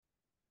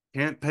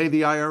Can't pay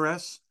the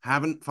IRS?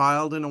 Haven't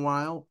filed in a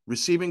while?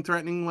 Receiving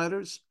threatening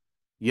letters?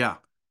 Yeah,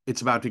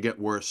 it's about to get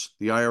worse.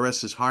 The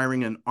IRS is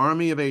hiring an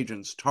army of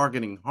agents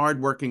targeting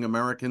hardworking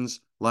Americans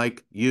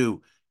like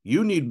you.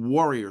 You need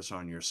warriors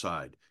on your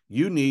side.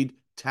 You need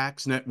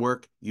Tax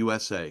Network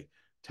USA.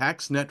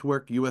 Tax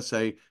Network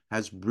USA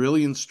has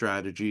brilliant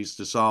strategies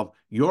to solve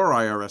your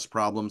IRS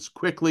problems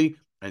quickly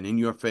and in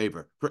your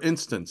favor. For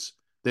instance,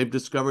 they've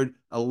discovered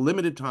a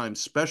limited time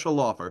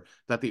special offer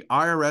that the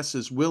IRS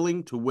is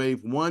willing to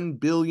waive $1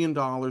 billion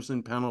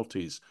in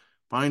penalties.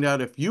 Find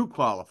out if you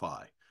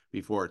qualify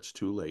before it's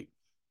too late.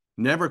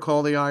 Never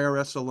call the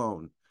IRS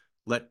alone.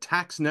 Let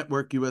Tax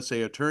Network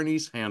USA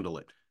attorneys handle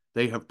it.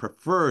 They have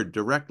preferred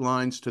direct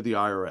lines to the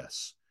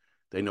IRS.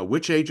 They know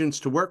which agents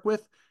to work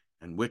with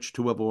and which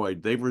to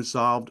avoid. They've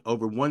resolved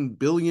over $1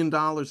 billion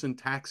in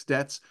tax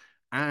debts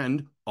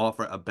and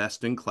offer a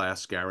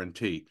best-in-class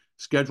guarantee.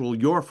 Schedule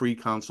your free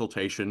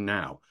consultation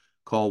now.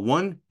 Call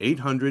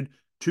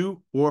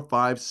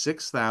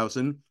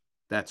 1-800-245-6000.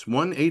 That's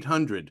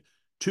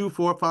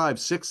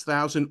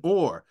 1-800-245-6000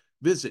 or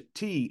visit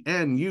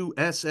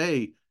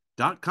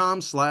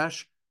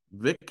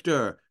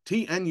tnusa.com/Victor.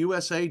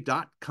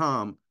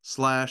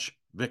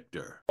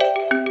 tnusa.com/Victor.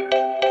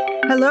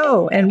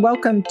 Hello, and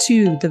welcome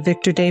to the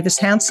Victor Davis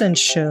Hanson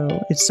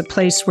Show. It's a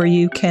place where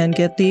you can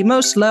get the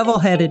most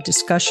level-headed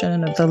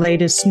discussion of the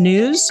latest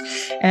news.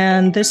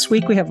 And this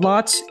week we have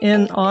lots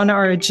on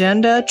our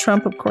agenda.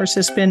 Trump, of course,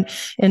 has been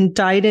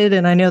indicted,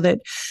 and I know that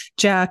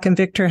Jack and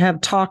Victor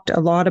have talked a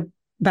lot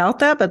about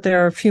that, but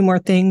there are a few more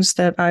things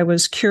that I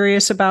was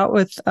curious about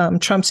with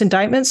Trump's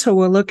indictment, so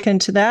we'll look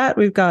into that.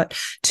 We've got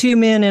two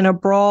men in a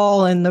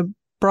brawl in the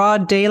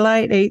broad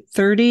daylight,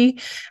 8:30,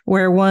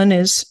 where one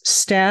is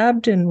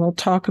stabbed, and we'll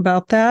talk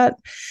about that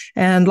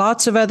and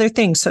lots of other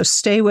things. So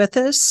stay with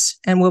us,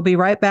 and we'll be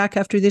right back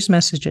after these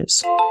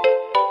messages.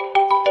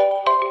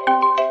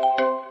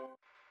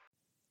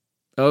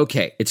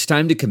 Okay, it's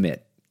time to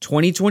commit.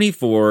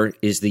 2024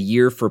 is the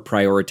year for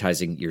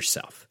prioritizing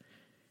yourself.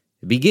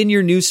 Begin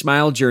your new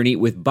smile journey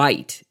with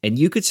Byte, and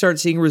you could start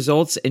seeing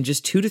results in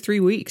just 2 to 3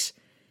 weeks.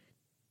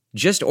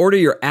 Just order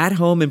your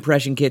at-home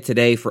impression kit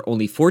today for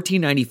only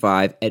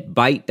 $14.95 at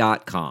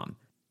Byte.com.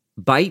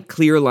 Byte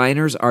clear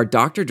liners are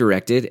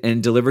doctor-directed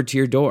and delivered to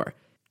your door.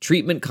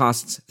 Treatment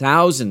costs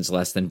thousands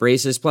less than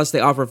braces, plus they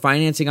offer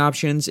financing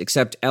options,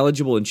 accept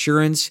eligible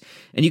insurance,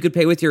 and you could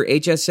pay with your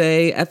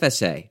HSA,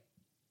 FSA.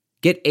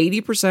 Get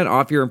 80%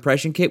 off your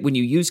impression kit when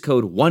you use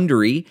code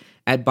WONDERY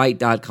at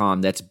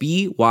Byte.com. That's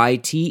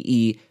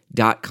BYTE.com.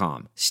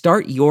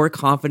 Start your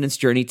confidence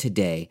journey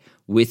today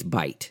with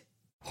Byte.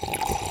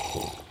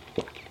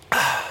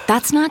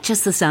 That's not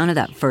just the sound of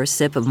that first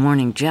sip of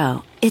Morning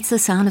Joe. It's the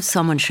sound of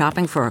someone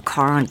shopping for a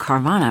car on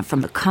Carvana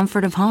from the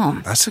comfort of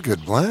home. That's a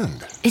good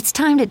blend. It's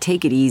time to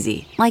take it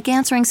easy, like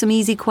answering some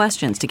easy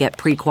questions to get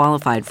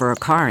pre-qualified for a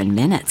car in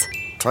minutes.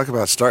 Talk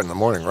about starting the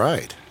morning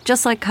right.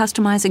 Just like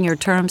customizing your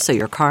terms so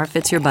your car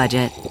fits your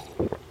budget.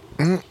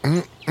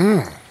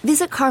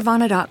 Visit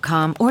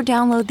Carvana.com or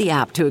download the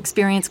app to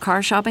experience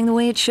car shopping the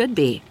way it should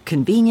be.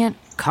 Convenient,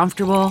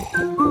 comfortable.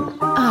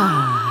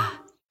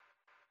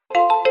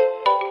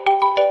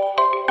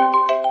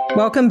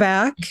 Welcome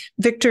back.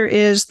 Victor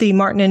is the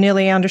Martin and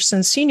Neely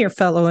Anderson Senior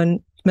Fellow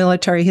in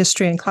Military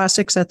History and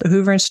Classics at the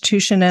Hoover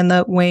Institution and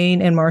the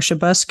Wayne and Marcia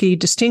Buskey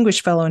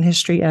Distinguished Fellow in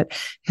History at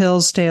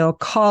Hillsdale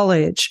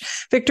College.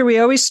 Victor, we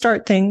always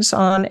start things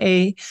on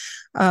a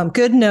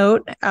good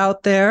note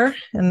out there.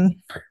 And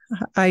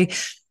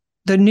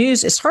the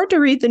news, it's hard to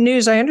read the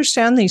news. I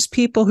understand these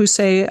people who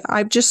say,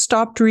 I've just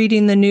stopped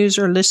reading the news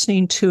or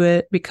listening to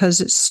it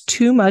because it's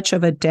too much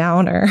of a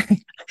downer.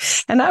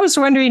 And I was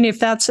wondering if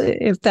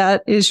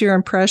that is your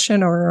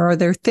impression, or are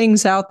there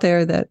things out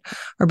there that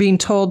are being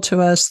told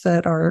to us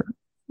that are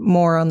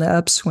more on the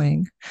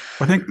upswing?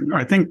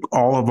 I think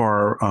all of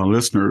our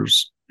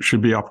listeners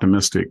should be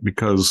optimistic,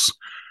 because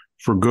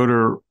for good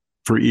or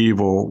for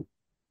evil,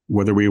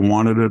 whether we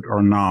wanted it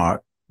or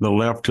not, the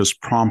left has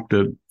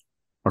prompted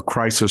a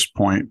crisis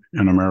point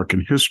in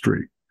American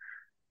history.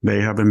 They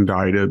have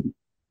indicted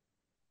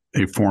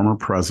a former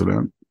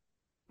president.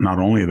 Not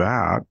only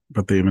that,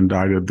 but they've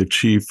indicted the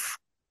chief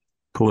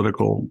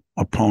political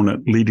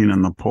opponent leading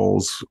in the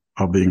polls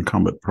of the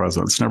incumbent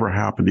president. It's never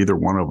happened, either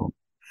one of them.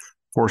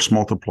 Force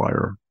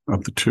multiplier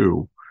of the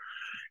two.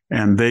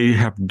 And they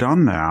have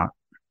done that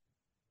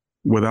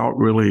without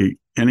really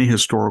any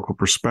historical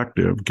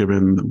perspective,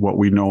 given what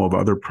we know of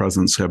other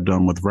presidents have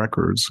done with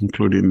records,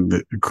 including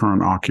the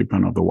current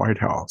occupant of the White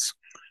House.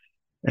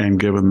 And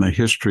given the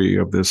history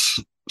of this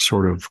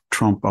sort of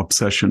Trump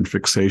obsession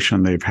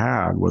fixation they've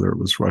had, whether it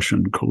was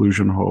Russian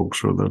collusion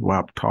hoax or the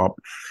laptop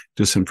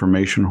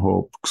disinformation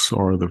hoax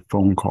or the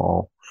phone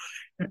call.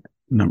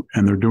 And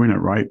they're doing it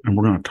right. And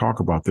we're going to talk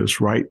about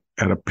this right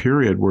at a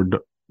period where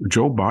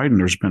Joe Biden,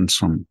 there's been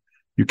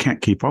you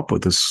can't keep up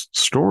with this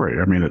story.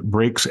 I mean, it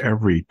breaks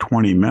every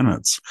 20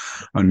 minutes,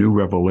 a new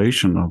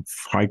revelation of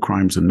high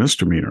crimes and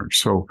misdemeanors.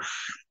 So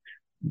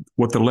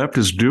what the left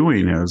is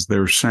doing is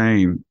they're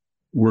saying,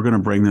 we're going to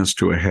bring this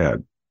to a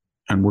head.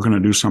 and we're going to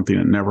do something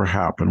that never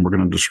happened. We're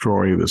going to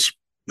destroy this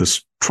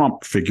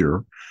Trump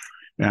figure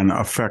and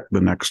affect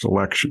the next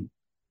election.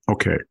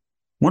 Okay.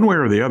 One way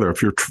or the other,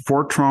 if you're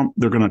for Trump,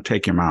 they're going to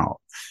take him out.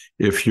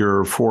 If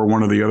you're for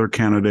one of the other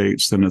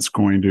candidates, then it's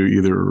going to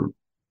either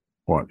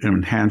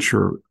enhance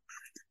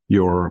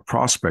your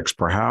prospects,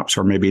 perhaps,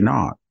 or maybe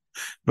not.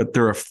 But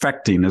they're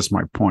affecting, is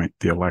my point,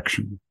 the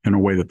election in a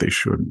way that they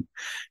shouldn't.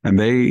 And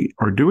they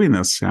are doing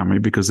this, Sammy,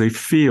 because they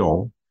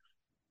feel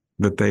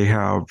that they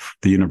have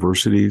the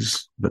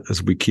universities,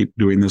 as we keep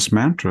doing this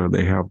mantra,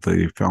 they have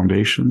the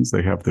foundations,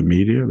 they have the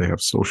media, they have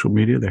social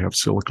media, they have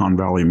Silicon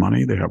Valley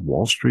money, they have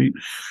Wall Street,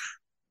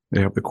 they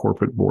have the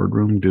corporate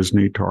boardroom,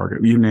 Disney,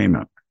 Target, you name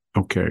it.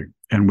 Okay.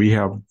 And we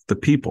have the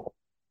people.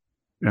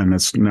 And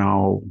it's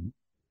now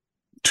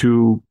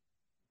two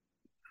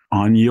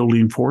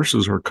unyielding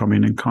forces are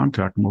coming in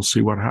contact, and we'll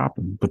see what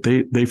happens. But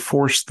they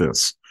forced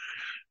this,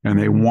 and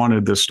they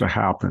wanted this to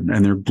happen,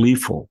 and they're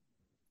gleeful,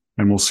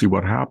 and we'll see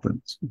what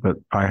happens. But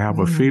I have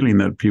a feeling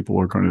that people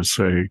are going to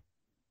say,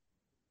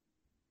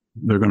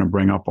 they're going to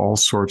bring up all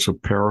sorts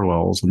of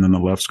parallels, and then the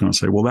left's going to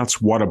say, well,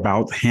 that's what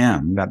about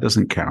him? That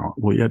doesn't count.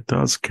 Well, yeah, it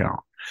does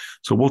count.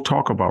 So we'll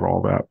talk about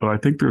all that. But I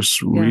think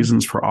there's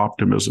reasons for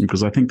optimism,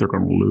 because I think they're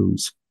going to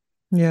lose.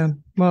 Yeah.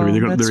 Well,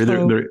 they're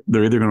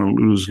either going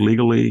to lose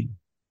legally.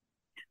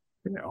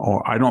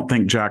 I don't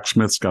think Jack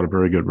Smith's got a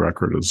very good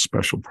record as a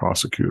special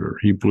prosecutor.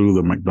 He blew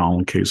the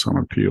McDonald case on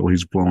appeal.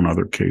 He's blown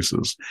other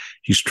cases.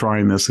 He's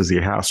trying this as he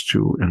has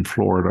to in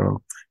Florida.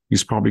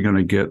 He's probably going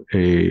to get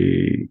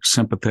a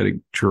sympathetic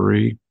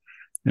jury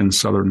in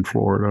Southern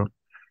Florida.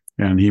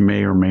 And he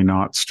may or may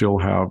not still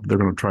have, they're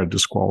going to try to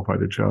disqualify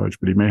the judge,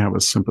 but he may have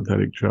a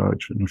sympathetic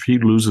judge. And if he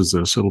loses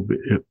this,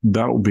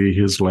 that'll be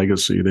his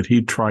legacy, that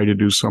he tried to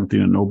do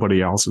something that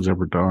nobody else has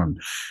ever done,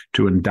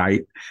 to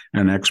indict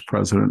an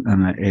ex-president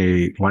and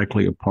a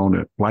likely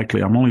opponent.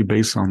 Likely, I'm only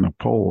based on the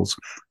polls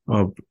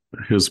of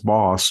his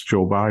boss,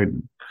 Joe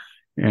Biden.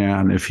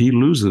 And if he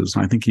loses,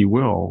 I think he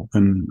will,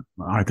 then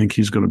I think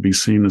he's going to be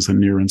seen as a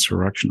near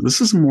insurrection.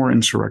 This is more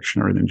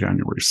insurrectionary than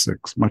January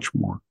 6th, much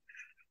more.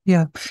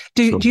 Yeah.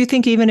 Do you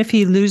think even if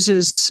he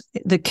loses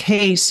the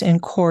case in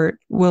court,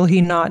 will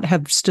he not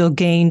have still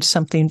gained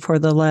something for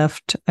the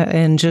left?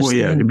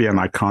 It'd be an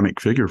iconic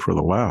figure for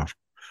the left.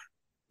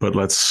 But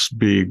let's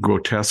be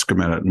grotesque a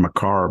minute and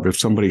macabre. If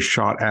somebody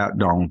shot at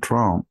Donald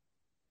Trump,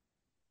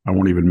 I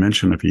won't even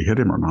mention if he hit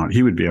him or not,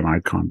 he would be an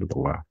icon to the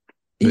left.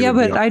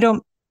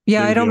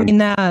 I don't mean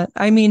that.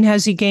 I mean,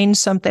 has he gained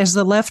something? Has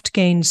the left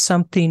gained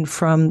something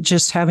from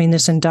just having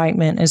this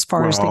indictment as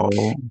far as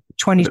the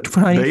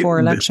 2024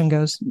 election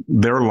goes?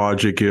 Their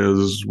logic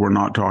is, we're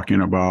not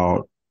talking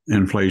about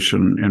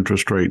inflation,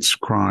 interest rates,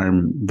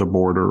 crime, the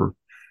border,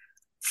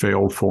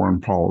 failed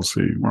foreign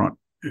policy, we're not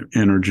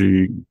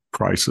energy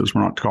crisis.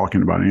 We're not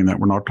talking about any of that.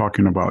 We're not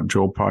talking about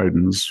Joe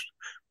Biden's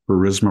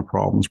charisma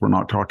problems. We're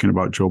not talking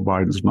about Joe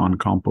Biden's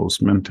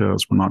non-compos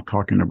mentis. We're not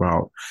talking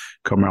about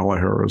Kamala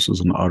Harris as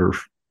an utter,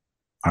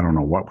 I don't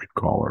know what we'd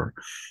call her.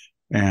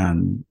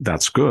 And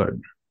that's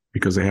good,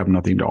 because they have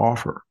nothing to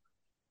offer.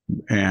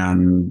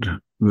 And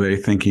they're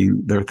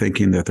thinking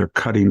that they're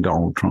cutting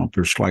Donald Trump.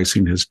 They're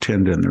slicing his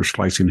tendon. They're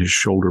slicing his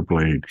shoulder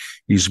blade.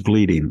 He's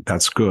bleeding.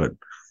 That's good.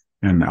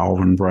 And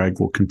Alvin Bragg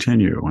will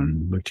continue,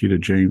 and Letitia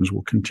James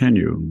will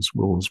continue, and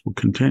Willis will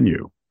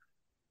continue.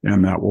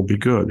 And that will be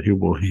good. He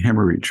will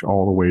hemorrhage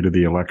all the way to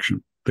the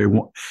election.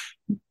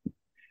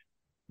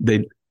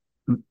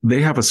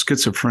 They have a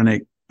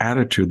schizophrenic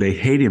attitude. They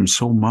hate him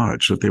so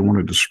much that they want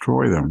to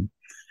destroy them.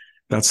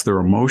 That's their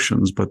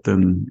emotions. But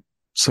then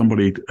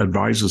somebody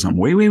advises them,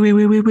 wait.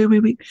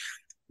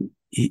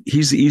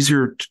 He's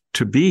easier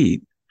to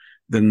beat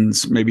than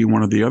maybe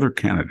one of the other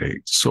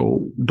candidates.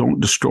 So don't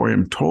destroy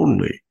him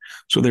totally.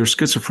 So they're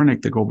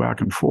schizophrenic. They go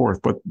back and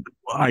forth. But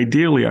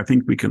ideally, I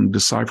think we can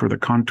decipher the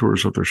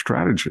contours of their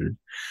strategy.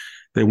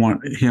 They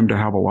want him to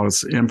have a lot of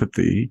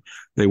empathy.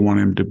 They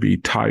want him to be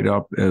tied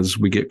up as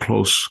we get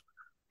close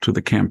to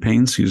the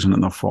campaign season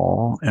in the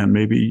fall. And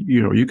maybe,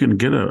 you can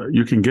get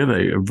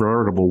a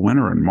veritable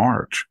winner in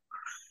March.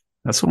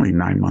 That's only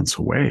 9 months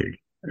away.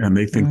 And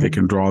they think they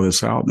can draw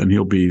this out. Then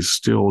he'll be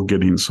still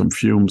getting some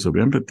fumes of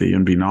empathy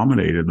and be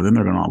nominated. And then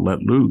they're going to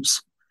let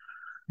loose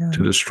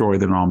to destroy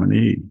the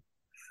nominee.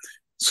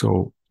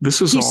 So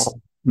this is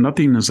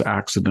nothing is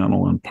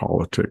accidental in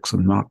politics,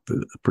 and not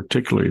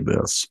particularly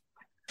this.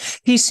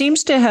 He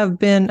seems to have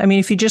been, I mean,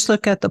 if you just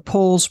look at the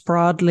polls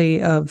broadly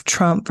of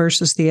Trump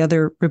versus the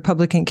other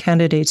Republican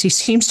candidates, he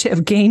seems to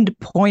have gained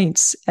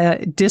points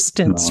at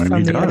distance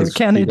from the other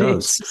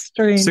candidates.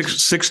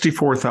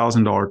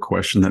 $64,000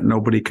 question that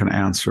nobody can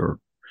answer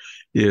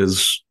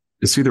is,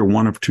 it's either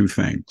one of two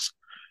things.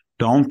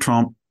 Donald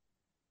Trump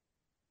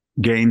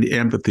gained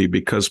empathy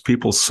because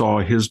people saw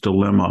his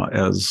dilemma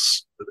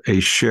as a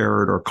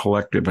shared or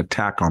collective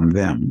attack on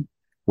them,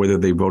 whether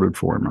they voted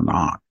for him or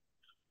not.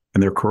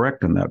 And they're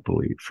correct in that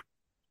belief.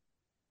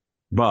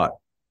 But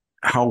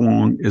how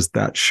long is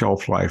that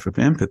shelf life of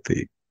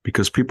empathy?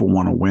 Because people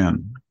want to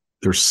win.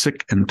 They're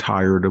sick and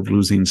tired of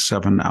losing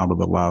 7 out of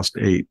the last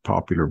 8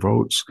 popular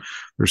votes.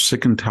 They're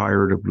sick and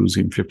tired of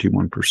losing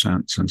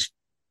 51% since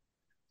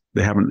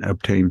they haven't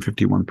obtained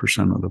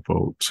 51% of the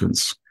vote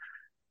since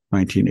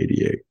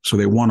 1988. So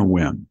they want to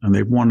win. And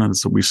they've won,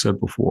 as we said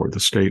before, the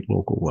state,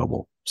 local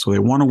level. So they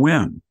want to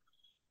win.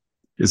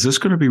 Is this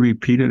going to be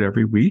repeated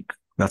every week?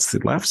 That's the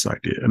left's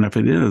idea. And if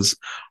it is,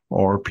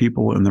 are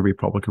people in the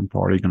Republican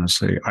Party going to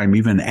say, I'm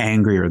even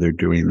angrier they're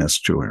doing this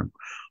to him.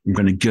 I'm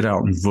going to get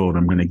out and vote.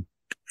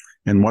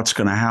 And what's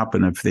going to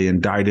happen if they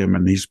indict him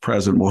and he's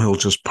president? Well, he'll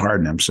just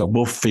pardon himself.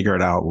 We'll figure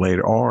it out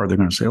later. Or they're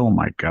going to say, oh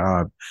my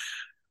God,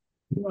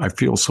 I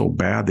feel so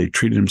bad. They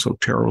treated him so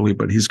terribly,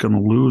 but he's going to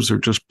lose. They're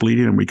just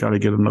bleeding and we got to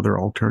get another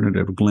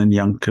alternative. Glenn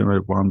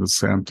Youngkin, Ron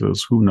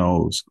DeSantis, who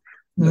knows?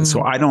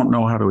 So I don't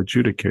know how to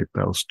adjudicate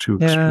those two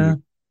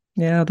extremes.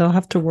 Yeah, they'll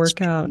have to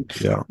work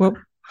out. Yeah.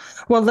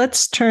 Well,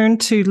 let's turn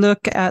to look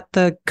at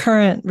the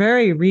current,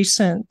 very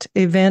recent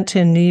event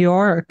in New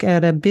York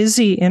at a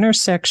busy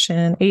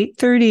intersection,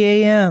 8:30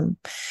 a.m.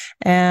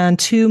 And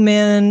 2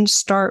 men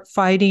start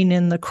fighting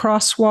in the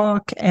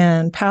crosswalk,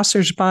 and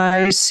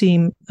passersby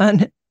seem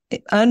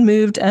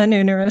unmoved,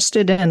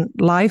 uninterested in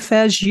life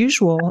as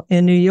usual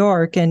in New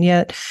York. And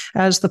yet,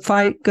 as the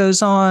fight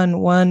goes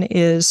on, one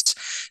is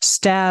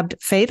stabbed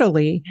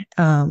fatally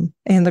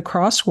in the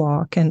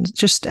crosswalk, and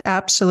just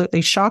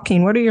absolutely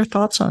shocking. What are your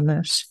thoughts on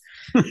this?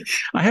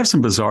 I have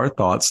some bizarre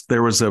thoughts.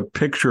 There was a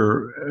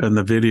picture in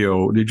the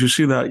video. Did you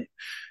see that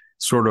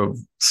sort of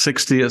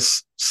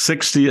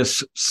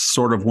 60s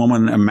sort of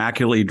woman,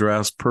 immaculately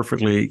dressed,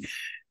 perfectly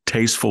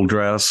tasteful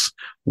dress,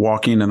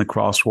 walking in the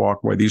crosswalk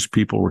where these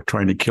people were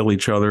trying to kill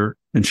each other?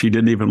 And she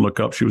didn't even look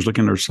up. She was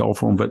looking at her cell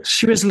phone. But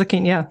she was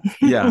looking, yeah.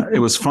 Yeah, it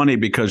was funny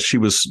because she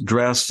was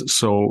dressed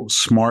so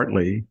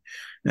smartly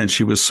and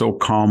she was so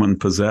calm and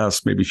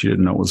possessed. Maybe she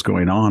didn't know what was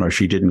going on, or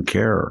she didn't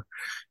care.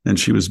 And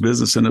she was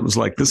business. And it was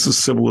like, this is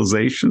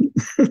civilization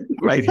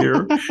right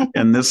here.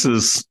 And this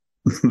is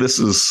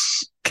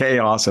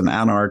chaos and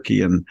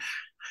anarchy and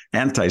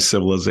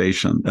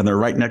anti-civilization. And they're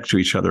right next to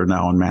each other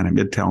now in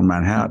Midtown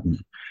Manhattan.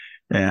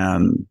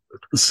 And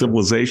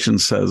civilization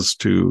says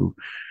to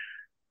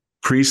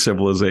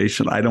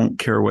pre-civilization, I don't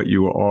care what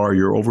you are,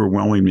 you're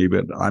overwhelming me,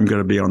 but I'm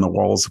going to be on the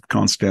walls of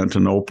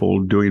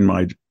Constantinople doing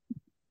my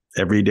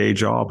everyday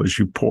job as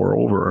you pour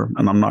over,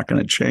 and I'm not going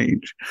to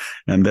change.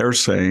 And they're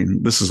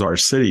saying, this is our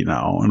city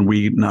now, and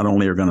we not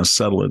only are going to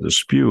settle a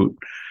dispute,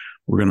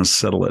 we're going to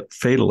settle it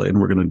fatally, and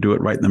we're going to do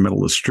it right in the middle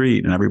of the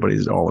street, and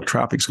all the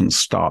traffic's going to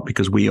stop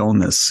because we own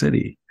this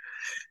city.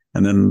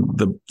 And then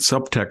the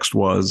subtext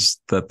was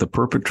that the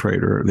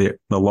perpetrator,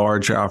 the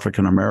large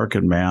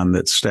African-American man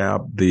that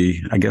stabbed the,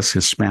 I guess,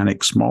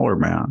 Hispanic smaller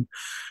man,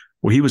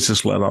 well, he was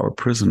just let out of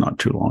prison not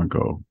too long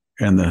ago.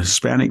 And the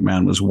Hispanic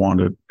man was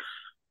wanted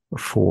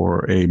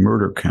for a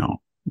murder count,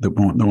 the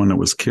one that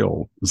was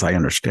killed, as I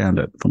understand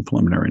it from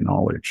preliminary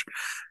knowledge.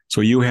 So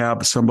you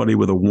have somebody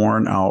with a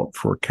warrant out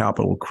for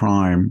capital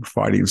crime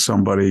fighting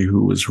somebody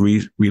who was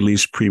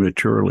released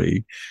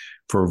prematurely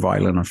for a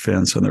violent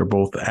offense, and they're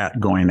both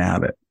going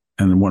at it.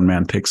 And one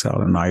man takes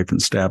out a knife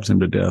and stabs him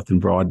to death in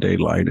broad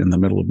daylight in the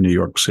middle of New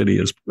York City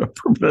as a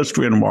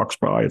pedestrian walks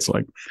by. It's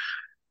like,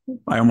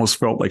 I almost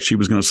felt like she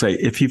was going to say,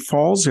 if he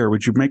falls there,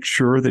 would you make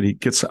sure that he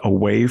gets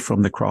away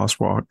from the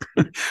crosswalk?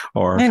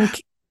 or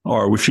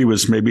if she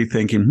was maybe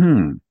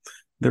thinking,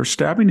 they're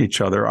stabbing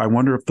each other. I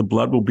wonder if the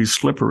blood will be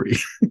slippery.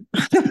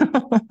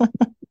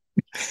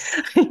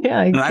 Yeah,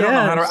 I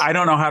guess. I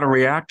don't know how to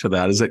react to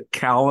that. Is it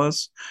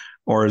callous?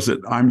 Or is it,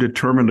 I'm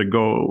determined to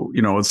go,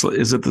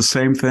 is it the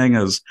same thing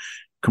as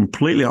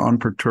completely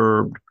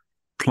unperturbed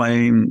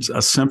playing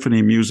a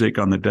symphony music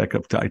on the deck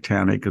of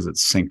Titanic as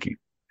it's sinking?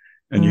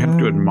 And you have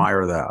to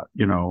admire that,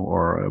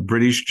 or a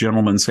British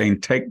gentleman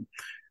saying,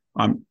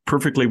 I'm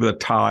perfectly with a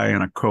tie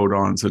and a coat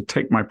on, so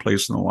take my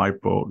place in the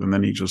lifeboat. And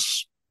then he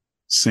just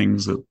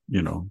sings it,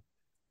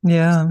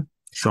 Yeah.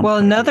 Well,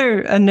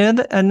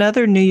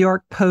 another New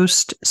York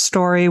Post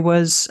story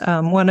was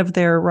one of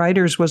their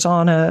writers was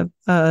on a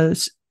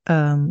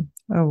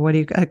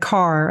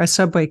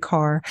subway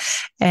car,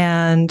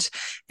 and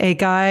a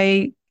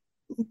guy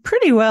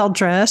pretty well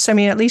dressed, I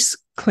mean, at least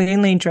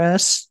cleanly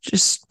dressed,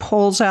 just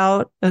pulls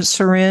out a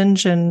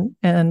syringe and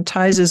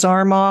ties his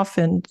arm off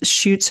and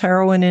shoots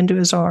heroin into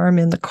his arm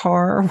in the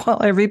car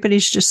while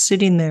everybody's just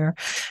sitting there.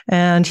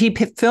 And he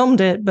filmed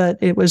it, but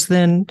it was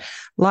then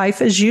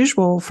life as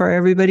usual for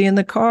everybody in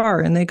the car,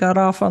 and they got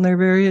off on their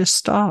various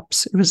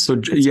stops. It was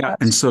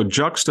and so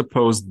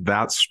juxtapose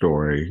that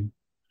story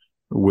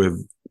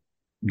with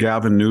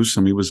Gavin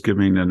Newsom. He was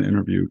giving an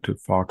interview to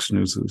Fox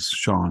News'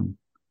 Sean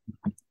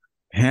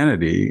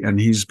Hannity, and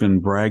he's been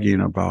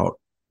bragging about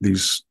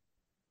these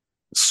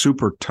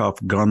super tough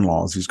gun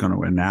laws he's going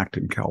to enact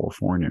in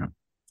California.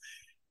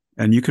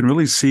 And you can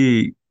really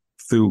see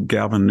through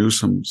Gavin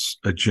Newsom's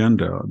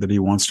agenda that he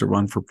wants to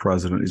run for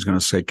president. He's going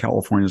to say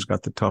California's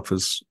got the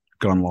toughest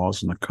gun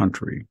laws in the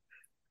country.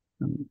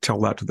 And tell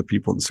that to the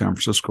people in San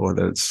Francisco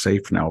that it's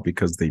safe now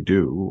because they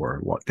do,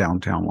 or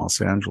downtown Los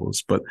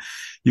Angeles. But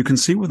you can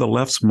see where the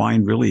left's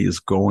mind really is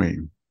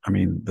going. I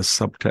mean, the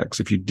subtext,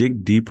 if you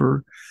dig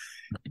deeper,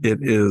 it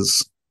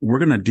is, we're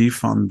going to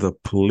defund the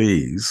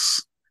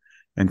police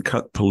and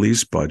cut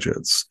police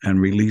budgets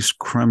and release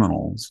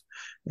criminals.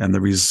 And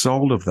the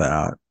result of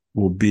that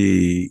will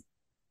be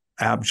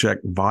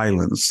abject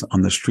violence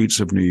on the streets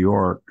of New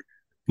York,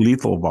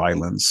 lethal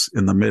violence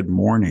in the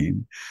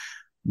mid-morning.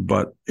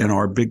 But in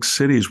our big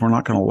cities, we're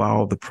not going to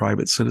allow the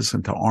private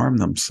citizen to arm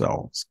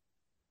themselves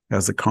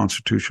as the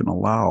Constitution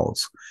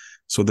allows.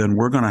 So then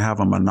we're going to have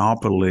a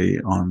monopoly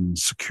on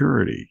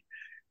security.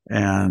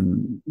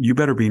 And you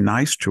better be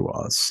nice to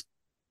us,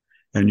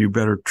 and you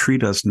better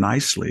treat us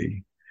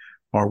nicely,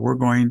 or we're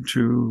going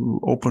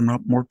to open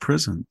up more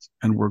prisons,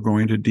 and we're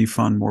going to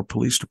defund more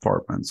police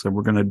departments, and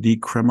we're going to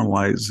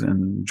decriminalize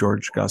in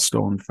George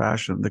Gaston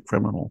fashion the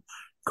criminal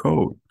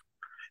code.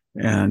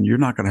 And you're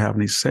not going to have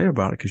any say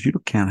about it because you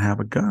can't have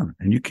a gun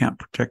and you can't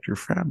protect your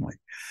family.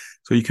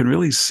 So you can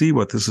really see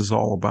what this is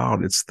all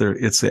about. It's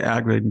the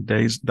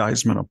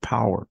aggrandizement of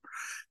power.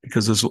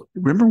 Because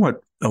remember what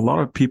a lot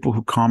of people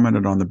who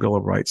commented on the Bill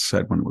of Rights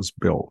said when it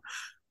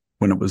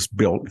was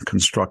built,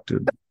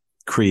 constructed,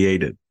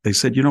 created. They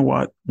said, you know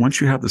what?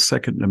 Once you have the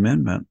Second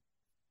Amendment,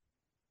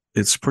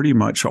 it's pretty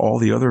much all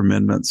the other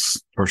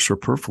amendments are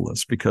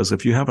superfluous, because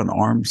if you have an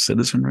armed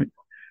citizenry,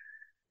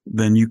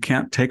 then you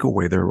can't take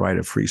away their right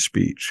of free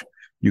speech.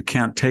 You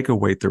can't take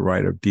away the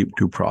right of deep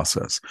due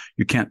process.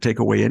 You can't take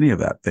away any of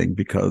that thing,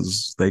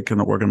 because they can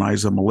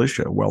organize a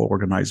militia,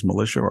 well-organized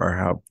militia, or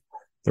have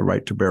the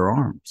right to bear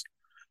arms.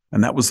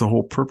 And that was the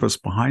whole purpose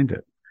behind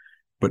it.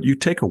 But you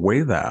take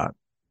away that,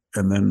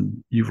 and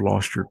then you've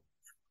lost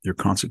your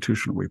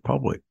constitutional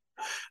republic.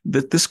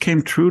 This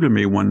came true to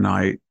me one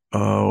night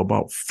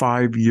about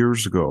 5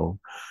 years ago,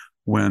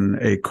 when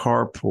a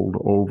car pulled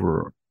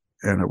over,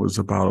 and it was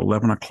about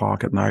 11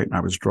 o'clock at night, and I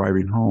was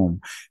driving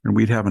home, and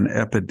we'd have an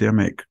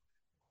epidemic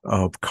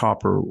of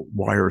copper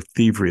wire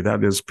thievery.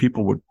 That is,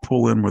 people would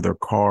pull in with their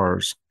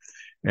cars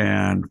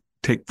and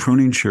take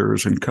pruning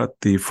shears and cut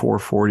the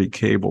 440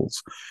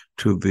 cables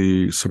to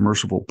the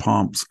submersible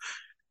pumps,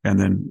 and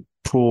then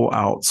pull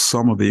out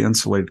some of the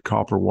insulated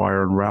copper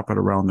wire and wrap it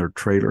around their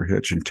trailer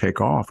hitch and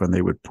take off. And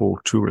they would pull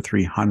 200 or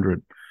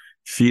 300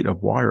 feet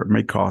of wire. It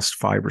may cost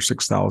 $5,000 or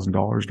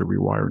 $6,000 to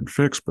rewire and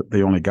fix, but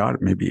they only got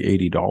it maybe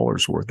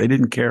 $80 worth. They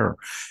didn't care.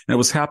 And it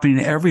was happening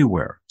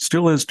everywhere,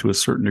 still is to a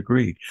certain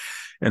degree.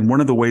 And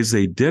one of the ways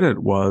they did it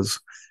was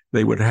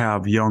they would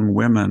have young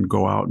women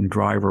go out and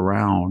drive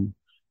around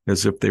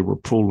as if they were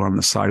pulled on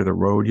the side of the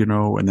road,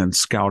 and then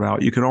scout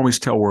out. You can always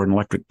tell where an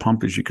electric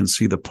pump is. You can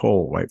see the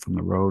pole right from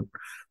the road,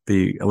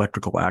 the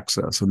electrical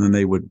access. And then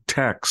they would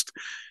text.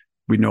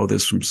 We know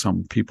this from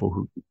some people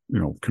who,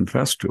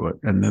 confess to it.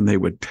 And then they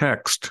would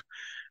text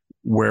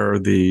where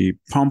the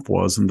pump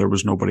was, and there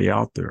was nobody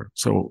out there.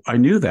 So I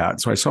knew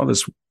that. So I saw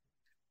this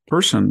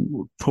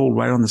person pulled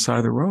right on the side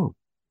of the road,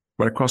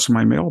 right across from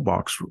my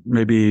mailbox,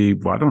 maybe,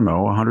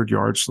 100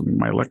 yards from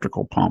my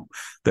electrical pump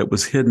that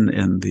was hidden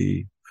in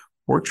the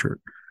orchard.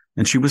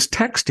 And she was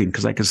texting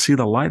because I could see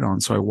the light on.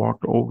 So I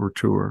walked over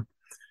to her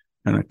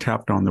and I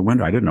tapped on the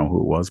window. I didn't know who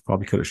it was,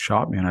 probably could have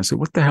shot me. And I said,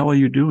 "What the hell are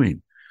you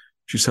doing?"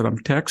 She said, "I'm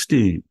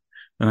texting."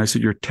 And I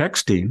said, "You're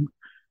texting?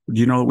 Do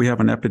you know that we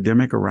have an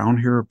epidemic around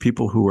here of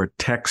people who are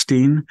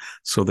texting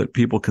so that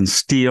people can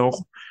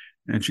steal?"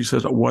 And she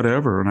says,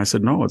 "Whatever." And I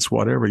said, "No, it's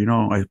whatever."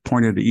 I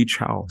pointed to each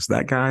house.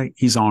 That guy,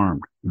 he's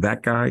armed.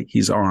 That guy,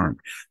 he's armed.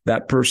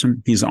 That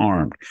person, he's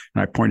armed.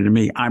 And I pointed to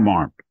me, I'm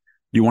armed.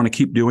 Do you want to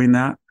keep doing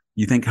that?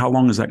 You think, how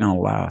long is that going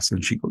to last?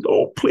 And she goes,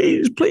 "Oh,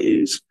 please,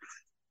 please."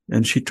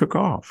 And she took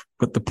off.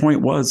 But the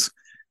point was,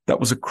 that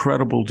was a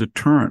credible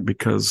deterrent,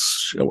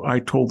 because I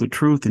told the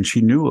truth and she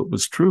knew it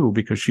was true,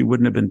 because she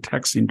wouldn't have been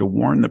texting to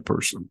warn the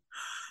person.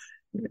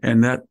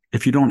 And that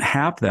if you don't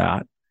have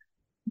that,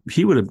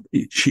 he wouldn't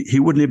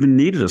even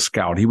needed a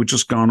scout. He would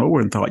just gone over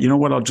and thought, you know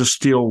what, I'll just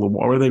steal.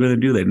 What are they going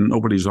to do?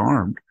 Nobody's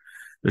armed.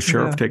 The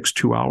sheriff takes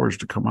 2 hours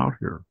to come out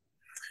here.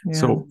 Yeah.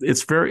 So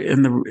it's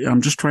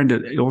I'm just trying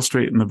to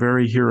illustrate in the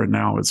very here and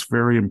now, it's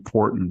very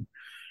important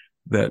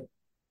that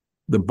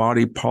the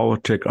body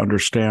politic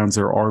understands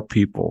there are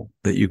people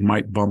that you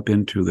might bump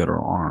into that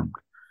are armed,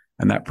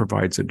 and that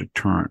provides a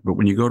deterrent. But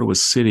when you go to a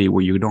city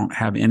where you don't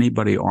have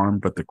anybody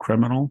armed but the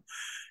criminal,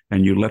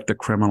 and you let the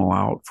criminal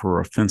out for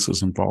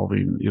offenses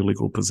involving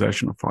illegal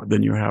possession of firearms,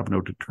 then you have no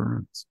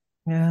deterrence.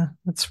 Yeah,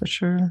 that's for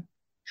sure.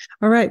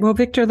 All right. Well,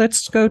 Victor,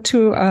 let's go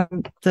to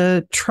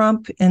the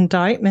Trump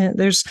indictment.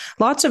 There's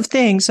lots of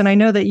things, and I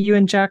know that you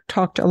and Jack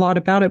talked a lot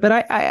about it, but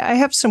I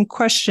have some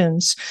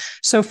questions.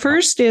 So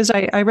first is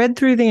I read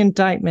through the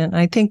indictment.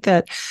 I think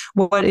that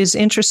what is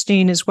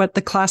interesting is what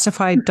the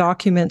classified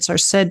documents are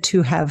said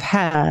to have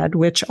had,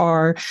 which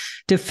are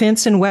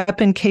defense and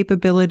weapon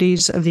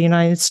capabilities of the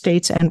United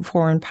States and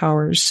foreign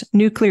powers,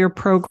 nuclear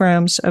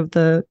programs of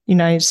the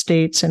United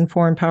States and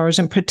foreign powers,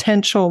 and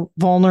potential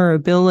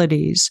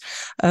vulnerabilities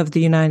of the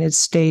United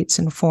States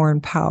and foreign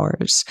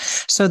powers.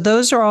 So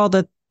those are all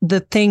the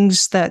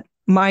things that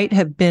might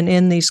have been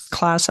in these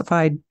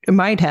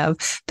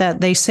that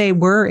they say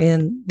were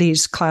in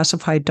these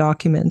classified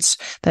documents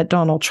that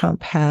Donald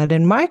Trump had.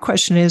 And my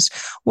question is,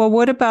 well,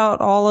 what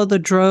about all of the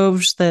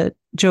droves that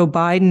Joe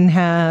Biden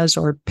has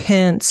or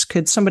Pence?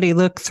 Could somebody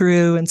look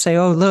through and say,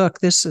 oh, look,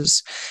 this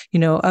is,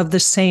 of the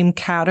same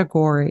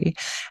category?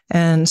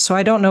 And so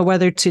I don't know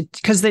whether to,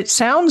 because it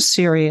sounds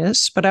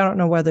serious, but I don't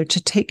know whether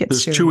to take it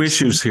seriously. There's two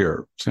issues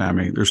here,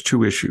 Sammy. There's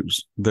two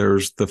issues.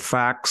 There's the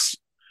facts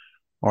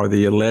or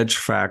the alleged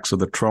facts of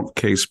the Trump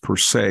case per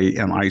se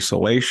in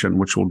isolation,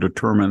 which will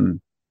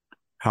determine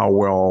how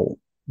well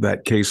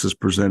that case is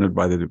presented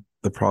by the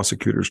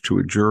prosecutors to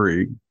a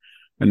jury.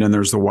 And then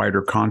there's the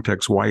wider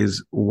context. Why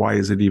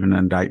is it even an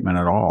indictment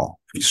at all?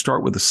 If you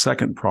start with the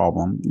second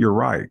problem, you're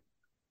right.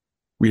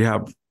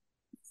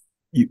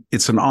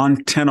 It's an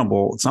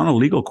untenable, it's not a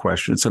legal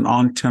question. It's an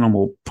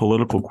untenable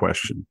political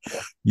question.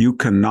 You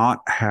cannot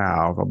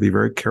have, I'll be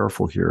very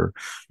careful here.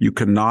 You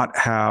cannot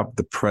have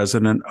the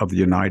president of the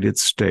United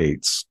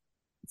States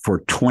for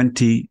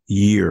 20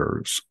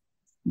 years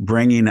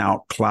bringing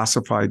out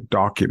classified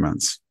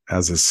documents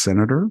as a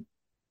senator,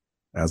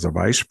 as a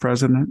vice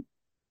president,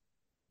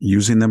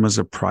 using them as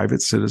a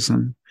private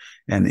citizen,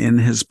 and in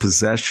his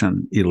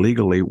possession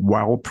illegally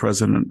while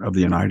president of the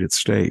United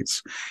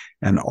States.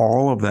 And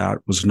all of that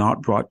was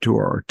not brought to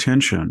our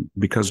attention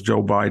because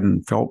Joe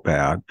Biden felt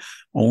bad,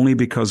 only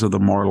because of the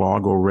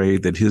Mar-a-Lago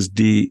raid that his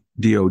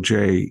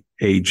DOJ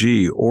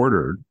AG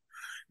ordered.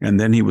 And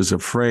then he was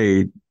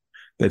afraid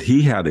that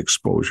he had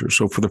exposure.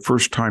 So for the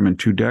first time in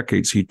 2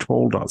 decades, he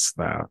told us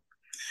that.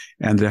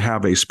 And to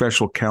have a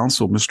special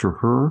counsel, Mr.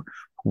 Hur,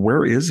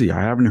 where is he?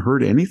 I haven't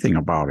heard anything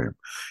about him.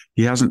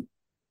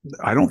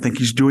 I don't think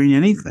he's doing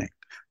anything.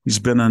 He's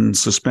been in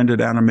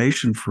suspended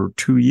animation for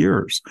 2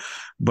 years.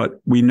 But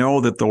we know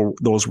that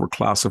those were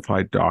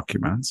classified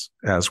documents,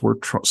 as were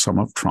some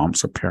of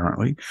Trump's,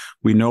 apparently.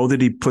 We know that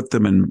he put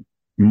them in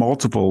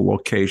multiple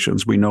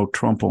locations. We know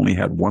Trump only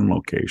had one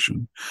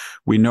location.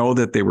 We know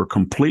that they were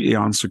completely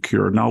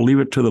unsecure. And I'll leave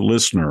it to the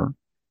listener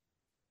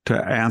to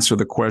answer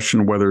the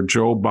question whether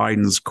Joe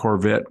Biden's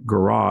Corvette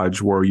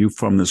garage, where you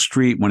from the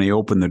street, when he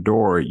opened the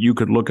door, you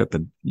could look at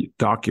the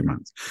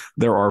documents.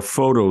 There are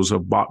photos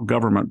of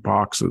government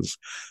boxes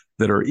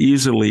that are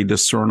easily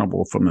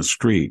discernible from the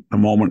street the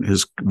moment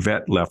his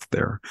vet left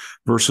there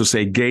versus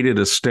a gated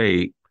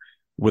estate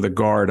with a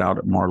guard out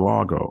at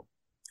Mar-a-Lago.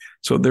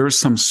 So there's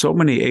so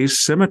many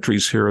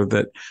asymmetries here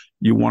that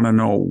you want to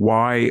know,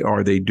 why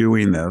are they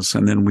doing this?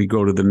 And then we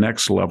go to the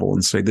next level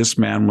and say, this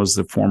man was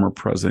the former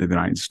president of the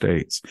United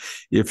States.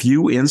 If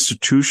you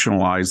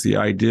institutionalize the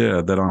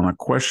idea that on a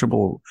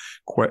questionable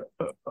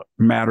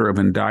matter of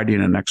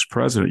indicting an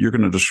ex-president, you're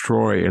going to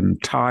destroy an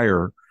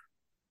entire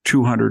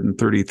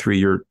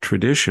 233-year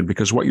tradition,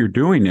 because what you're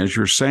doing is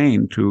you're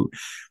saying to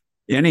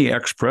any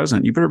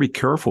ex-president, you better be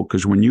careful,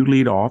 because when you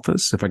lead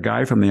office, if a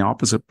guy from the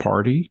opposite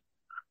party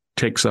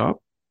takes up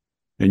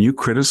and you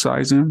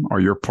criticize him or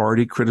your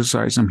party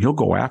criticize him, he'll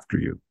go after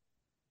you.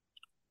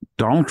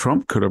 Donald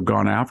Trump could have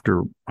gone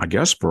after, I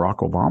guess, Barack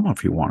Obama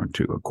if he wanted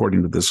to,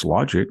 according to this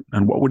logic.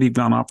 And what would he have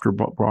done after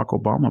Barack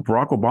Obama?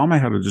 Barack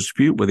Obama had a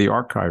dispute with the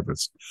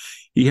archivist.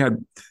 He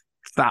had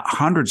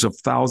hundreds of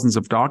thousands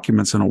of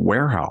documents in a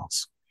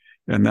warehouse.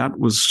 And that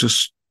was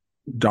just,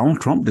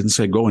 Donald Trump didn't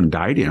say go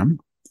indict him.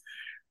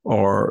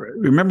 Or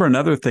remember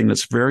another thing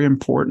that's very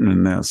important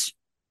in this.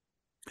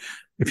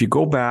 If you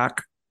go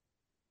back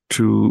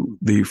to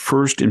the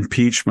first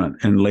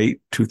impeachment in late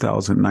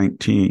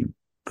 2019,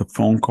 the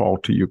phone call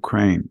to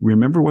Ukraine,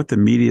 remember what the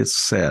media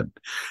said.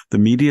 The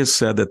media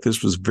said that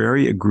this was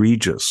very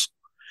egregious,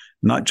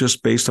 not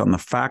just based on the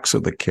facts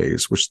of the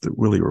case, which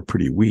really were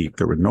pretty weak.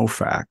 There were no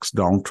facts.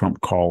 Donald Trump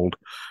called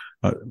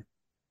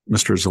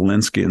Mr.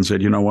 Zelensky and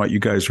said, you know what, you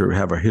guys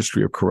have a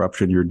history of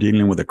corruption. You're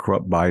dealing with a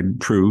corrupt Biden.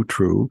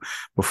 True.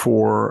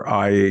 Before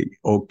I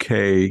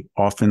okay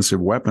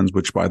offensive weapons,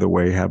 which, by the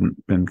way,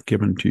 haven't been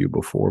given to you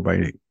before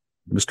by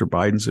Mr.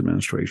 Biden's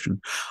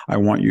administration, I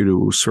want you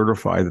to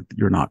certify that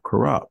you're not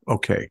corrupt.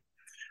 Okay.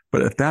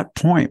 But at that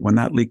point, when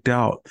that leaked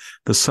out,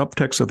 the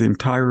subtext of the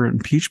entire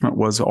impeachment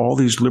was all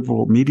these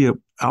liberal media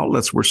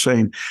outlets were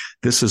saying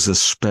this is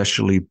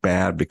especially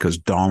bad because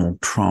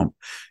Donald Trump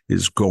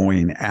is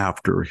going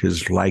after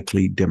his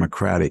likely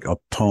Democratic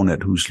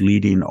opponent who's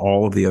leading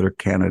all of the other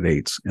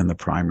candidates in the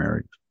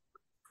primary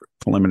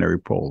preliminary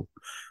poll.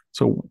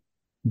 So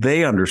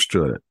they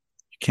understood it.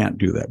 You can't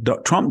do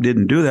that. Trump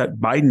didn't do that.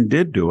 Biden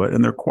did do it,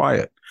 and they're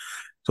quiet.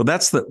 So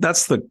that's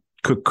the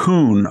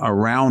cocoon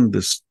around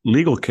this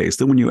legal case.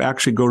 Then when you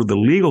actually go to the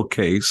legal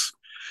case,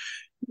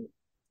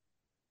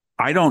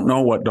 I don't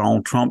know what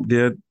Donald Trump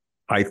did.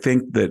 I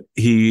think that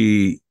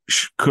he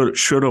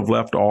should have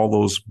left all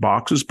those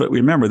boxes. But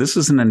remember, this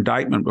is an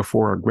indictment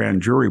before a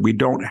grand jury. We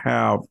don't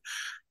have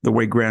the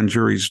way grand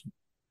juries,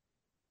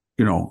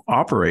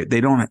 operate.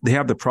 They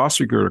have the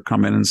prosecutor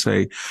come in and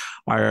say,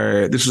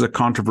 this is a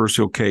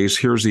controversial case.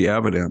 Here's the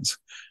evidence.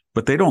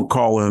 But they don't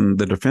call in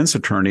the defense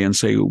attorney and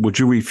say, would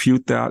you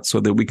refute that so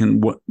that we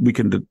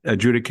can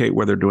adjudicate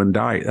whether to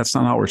indict? That's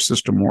not how our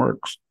system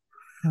works.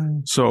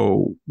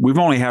 So we've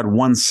only had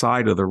one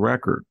side of the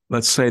record.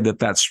 Let's say that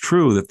that's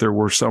true, that there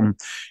were some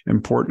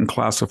important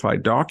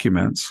classified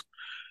documents.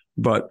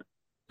 But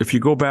if you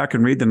go back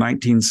and read the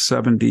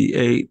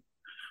 1978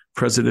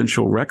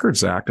 Presidential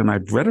Records Act, and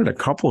I've read it a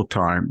couple of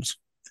times,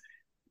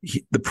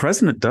 the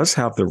president does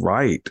have the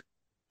right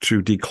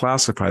to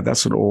declassify.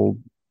 That's an old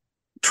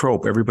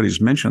trope.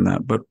 Everybody's mentioned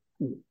that. But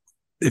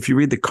if you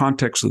read the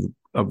context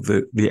of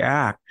the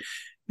act,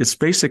 it's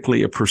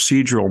basically a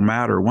procedural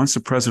matter. Once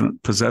the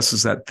president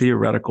possesses that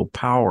theoretical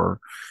power,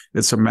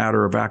 it's a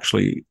matter of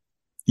actually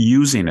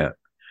using it,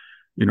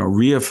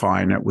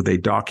 reifying it with a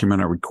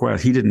document or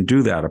request. He didn't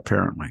do that,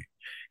 apparently.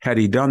 Had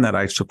he done that,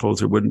 I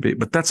suppose it wouldn't be.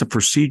 But that's a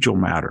procedural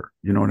matter.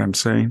 You know what I'm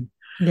saying?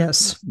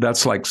 Yes.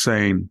 That's like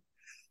saying,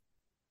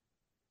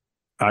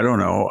 I don't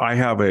know, I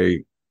have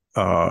a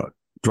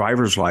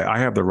driver's license. I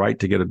have the right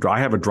to I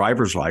have a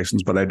driver's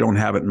license, but I don't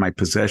have it in my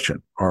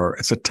possession. Or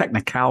it's a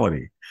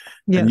technicality.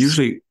 Yes. And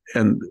usually,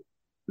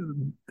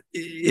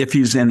 if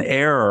he's in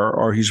error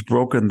or he's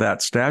broken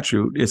that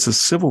statute, it's a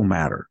civil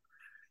matter.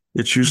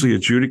 It's usually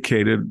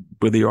adjudicated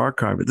with the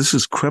archive. This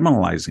is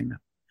criminalizing it.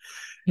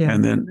 Yeah.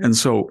 And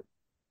so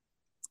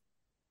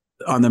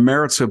on the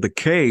merits of the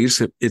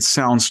case, it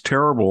sounds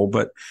terrible,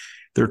 but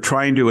they're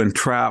trying to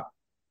entrap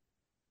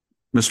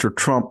Mr.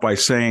 Trump by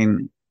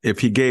saying if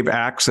he gave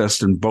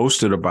access and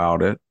boasted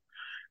about it,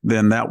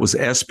 then that was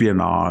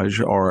espionage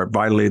or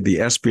violated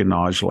the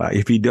espionage law.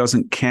 If he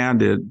doesn't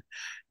candid,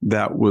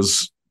 that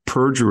was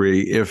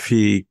perjury. If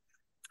he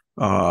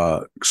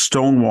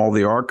stonewall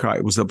the archive,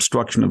 it was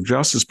obstruction of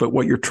justice. But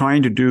what you're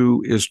trying to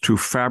do is to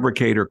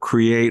fabricate or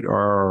create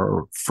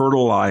or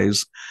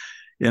fertilize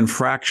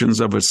infractions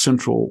of a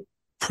central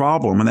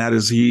problem, and that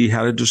is he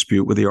had a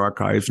dispute with the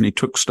archives and he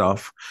took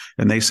stuff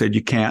and they said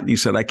you can't, and he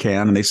said I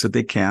can, and they said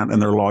they can't,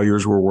 and their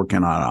lawyers were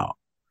working on it out.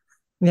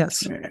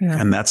 Yes. Yeah.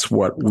 And that's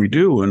what we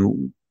do,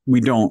 and we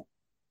don't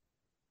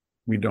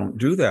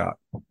do that.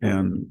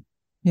 And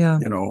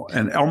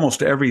and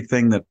almost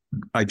everything that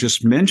I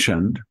just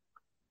mentioned,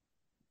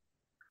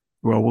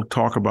 well, we'll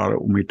talk about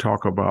it when we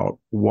talk about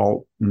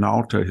Walt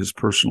Nauta, his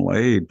personal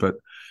aide, but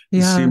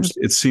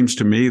it seems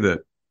to me that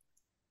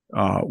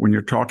when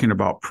you're talking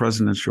about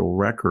presidential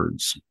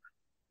records,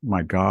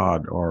 my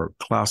God, or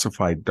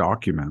classified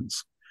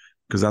documents,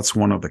 because that's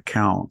one of the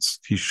counts.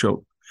 He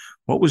showed,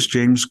 what was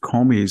James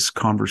Comey's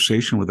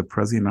conversation with the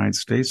President of the United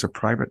States? A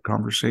private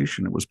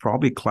conversation. It was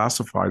probably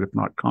classified, if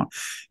not,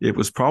 it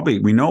was probably,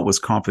 we know it was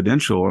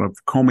confidential. And if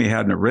Comey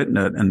hadn't written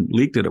it and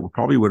leaked it, it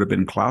probably would have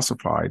been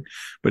classified.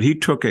 But he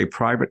took a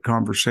private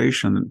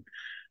conversation,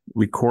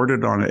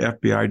 recorded on an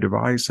FBI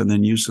device, and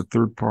then used a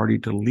third party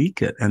to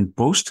leak it and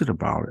boasted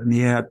about it. And he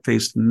had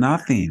faced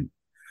nothing.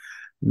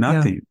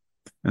 Yeah.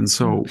 And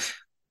so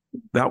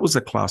that was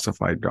a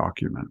classified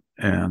document.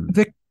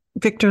 And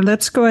Victor,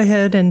 let's go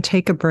ahead and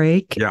take a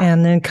break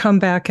and then come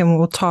back and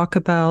we'll talk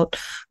about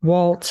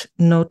Walt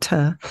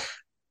Nauta.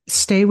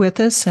 Stay with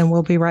us and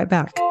we'll be right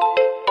back.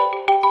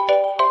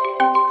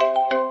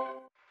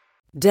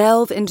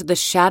 Delve into the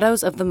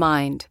shadows of the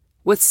mind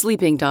with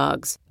Sleeping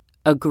Dogs,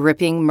 a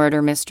gripping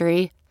murder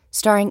mystery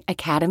starring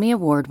Academy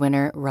Award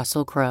winner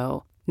Russell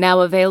Crowe.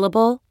 Now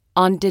available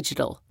on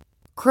digital.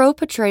 Crowe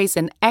portrays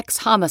an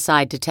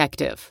ex-homicide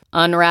detective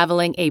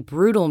unraveling a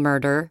brutal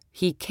murder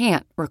he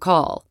can't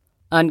recall.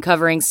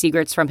 Uncovering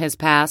secrets from his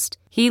past,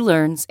 he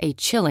learns a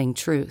chilling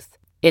truth.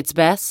 It's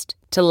best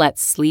to let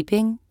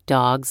sleeping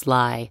dogs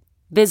lie.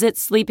 Visit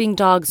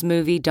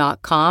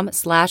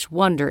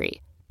sleepingdogsmovie.com/Wondery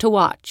to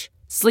watch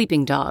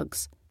Sleeping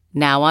Dogs,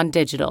 now on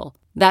digital.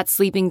 That's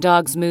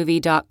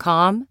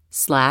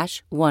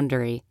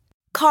sleepingdogsmovie.com/Wondery.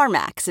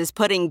 CarMax is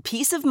putting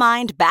peace of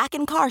mind back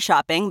in car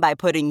shopping by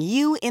putting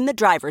you in the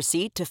driver's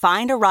seat to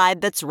find a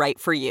ride that's right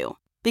for you.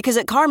 Because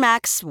at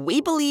CarMax, we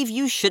believe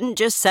you shouldn't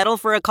just settle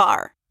for a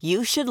car.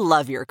 You should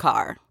love your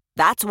car.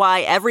 That's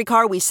why every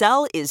car we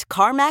sell is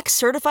CarMax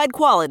certified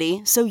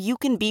quality, so you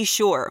can be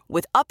sure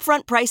with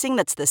upfront pricing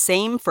that's the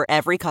same for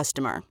every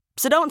customer.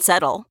 So don't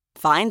settle.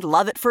 Find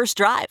love at first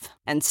drive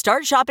and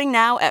start shopping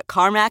now at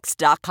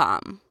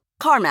CarMax.com.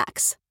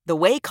 CarMax, the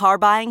way car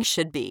buying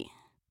should be.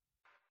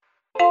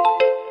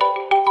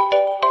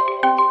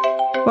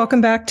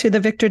 Welcome back to the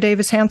Victor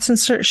Davis Hanson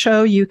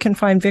Show. You can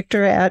find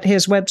Victor at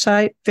his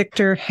website,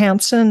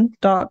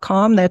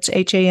 victorhanson.com. That's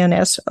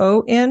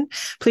Hanson.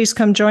 Please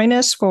come join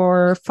us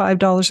for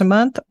 $5 a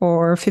month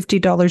or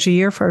 $50 a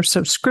year for a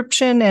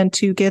subscription and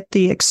to get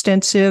the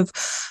extensive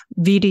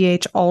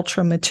VDH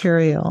Ultra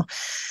material.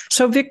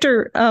 So,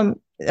 Victor,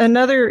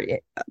 another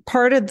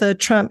part of the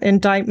Trump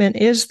indictment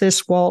is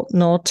this Walt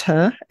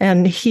Nauta,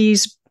 and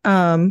he's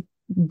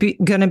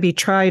going to be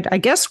tried. I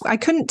guess I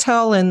couldn't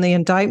tell in the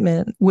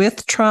indictment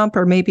with Trump,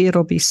 or maybe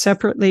it'll be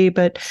separately,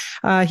 but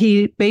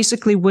he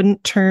basically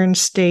wouldn't turn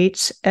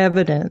state's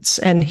evidence.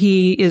 And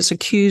he is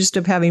accused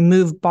of having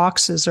moved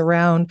boxes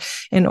around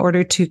in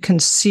order to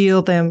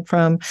conceal them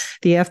from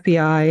the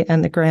FBI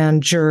and the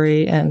grand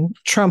jury and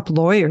Trump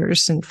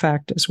lawyers, in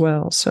fact, as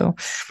well. So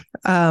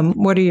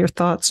what are your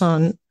thoughts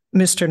on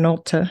Mr.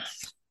 Nauta?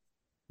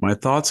 My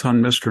thoughts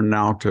on Mr.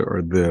 Nauta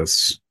are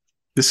this.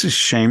 This is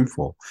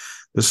shameful.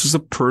 This is a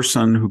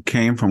person who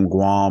came from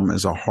Guam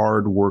as a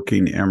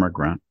hardworking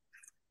immigrant.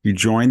 He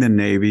joined the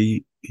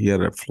Navy. He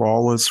had a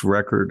flawless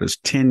record as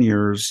 10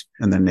 years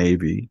in the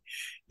Navy.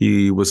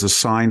 He was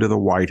assigned to the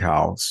White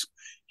House.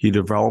 He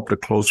developed a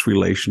close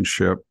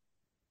relationship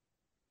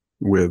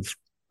with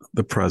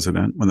the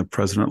president. When the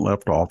president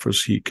left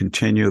office, he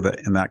continued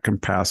in that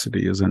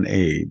capacity as an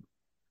aide.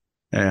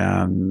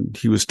 And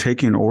he was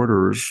taking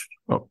orders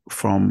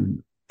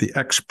from the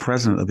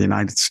ex-president of the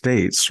United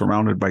States,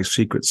 surrounded by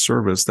Secret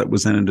Service, that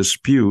was in a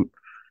dispute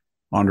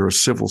under a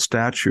civil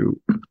statute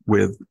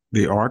with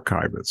the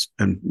archivist.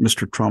 And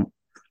Mr. Trump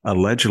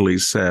allegedly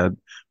said,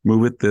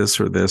 move it this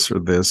or this or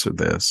this or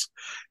this.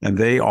 And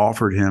they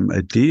offered him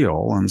a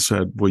deal and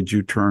said, would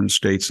you turn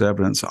state's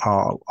evidence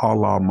a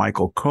la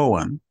Michael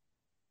Cohen?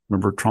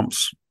 Remember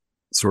Trump's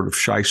sort of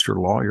shyster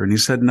lawyer? And he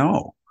said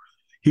no.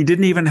 He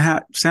didn't even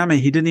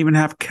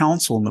have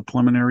counsel in the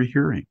preliminary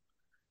hearing.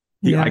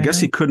 I guess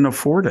he couldn't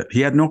afford it.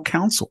 He had no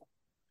counsel.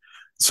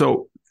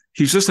 So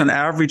he's just an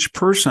average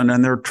person,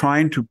 and they're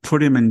trying to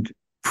put him in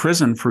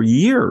prison for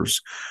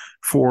years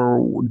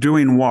for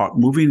doing what?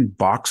 Moving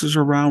boxes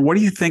around? What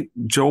do you think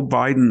Joe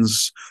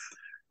Biden's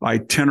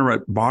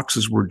itinerant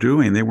boxes were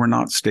doing? They were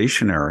not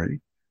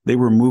stationary. They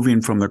were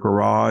moving from the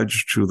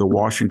garage to the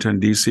Washington,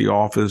 D.C.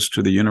 office,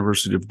 to the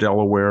University of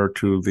Delaware,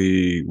 to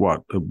the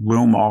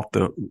room off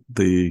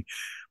the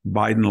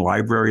Biden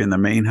library in the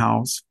main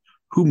house.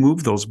 Who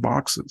moved those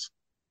boxes?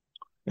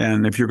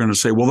 And if you're going to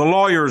say, well, the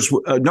lawyers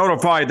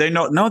notified,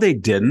 no, they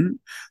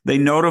didn't. They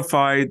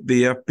notified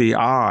the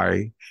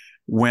FBI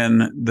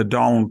when the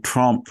Donald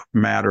Trump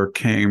matter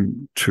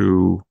came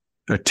to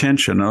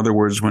attention. In other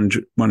words, when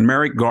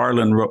Merrick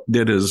Garland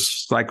did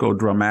his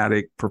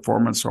psychodramatic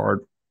performance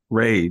art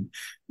raid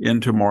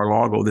into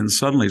Mar-a-Lago, then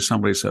suddenly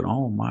somebody said,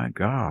 oh my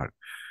God,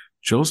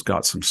 Joe's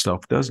got some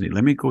stuff, doesn't he?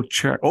 Let me go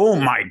check. Oh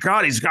my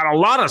God, he's got a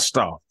lot of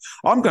stuff.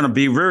 I'm going to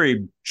be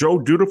very Joe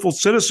dutiful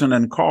citizen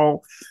and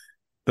call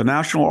the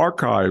National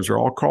Archives, or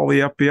I'll call the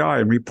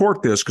FBI and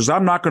report this because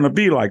I'm not going to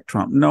be like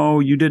Trump. No,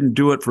 you didn't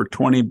do it for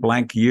 20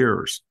 blank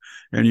years.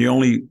 And you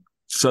only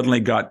suddenly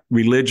got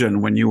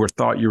religion when you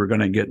thought you were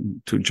going to get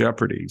into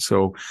jeopardy.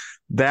 So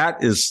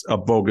that is a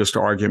bogus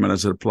argument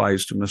as it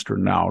applies to Mr.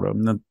 Nauta.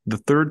 And the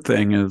third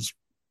thing is,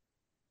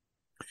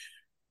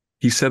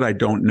 he said, I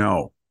don't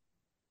know.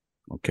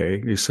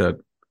 Okay. He said,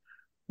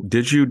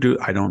 did you do?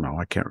 I don't know.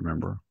 I can't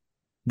remember.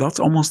 That's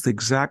almost the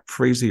exact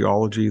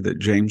phraseology that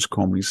James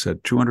Comey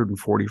said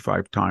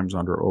 245 times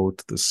under oath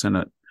to the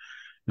Senate,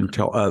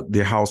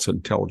 the House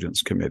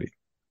Intelligence Committee.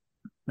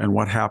 And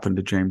what happened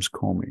to James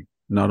Comey?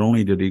 Not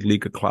only did he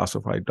leak a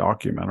classified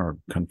document or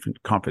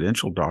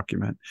confidential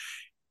document,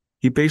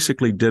 he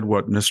basically did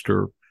what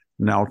Mr.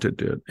 Nauta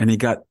did, and he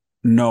got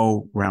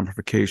no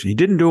ramification. He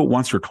didn't do it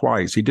once or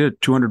twice. He did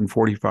it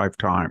 245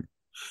 times.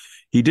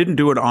 He didn't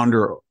do it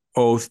under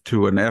oath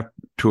to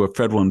a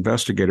federal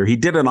investigator. He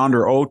did it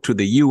under oath to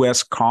the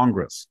U.S.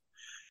 Congress,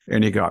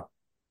 and he got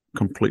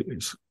completely.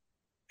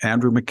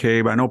 Andrew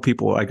McCabe, I know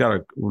people, I got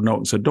a note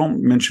and said,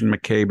 don't mention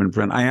McCabe and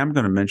Brennan. I am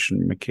going to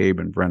mention McCabe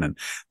and Brennan.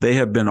 They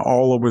have been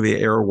all over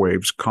the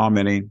airwaves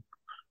commenting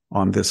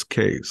on this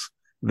case.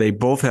 They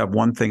both have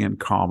one thing in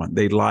common.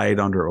 They lied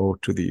under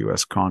oath to the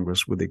U.S.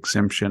 Congress with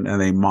exemption,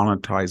 and they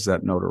monetized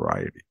that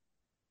notoriety.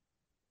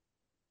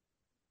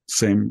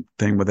 Same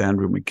thing with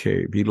Andrew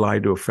McCabe. He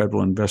lied to a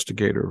federal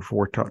investigator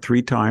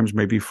three times,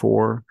 maybe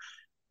four.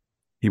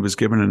 He was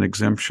given an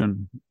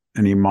exemption,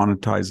 and he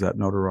monetized that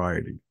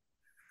notoriety.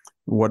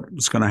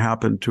 What's going to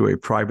happen to a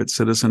private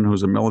citizen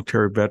who's a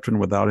military veteran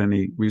without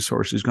any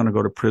resources? He's going to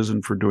go to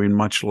prison for doing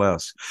much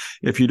less.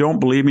 If you don't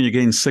believe me, you're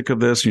getting sick of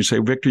this, and you say,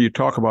 Victor, you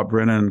talk about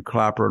Brennan and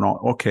Clapper and all.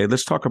 Okay,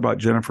 let's talk about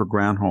Jennifer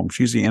Granholm.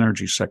 She's the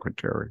energy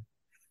secretary.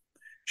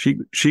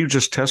 She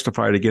just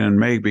testified again in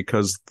May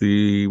because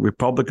the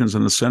Republicans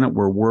in the Senate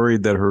were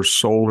worried that her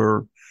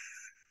solar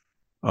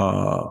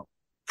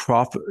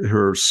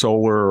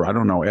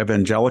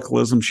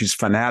evangelicalism, she's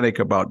fanatic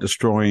about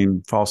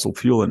destroying fossil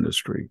fuel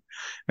industry.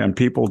 And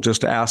people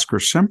just ask her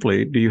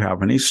simply, do you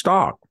have any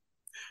stock?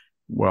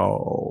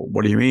 Well,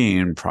 what do you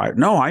mean?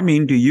 No, I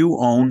mean, do you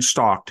own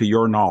stock to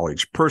your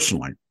knowledge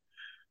personally?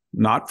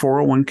 Not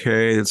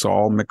 401k, it's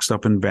all mixed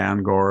up in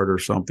Vanguard or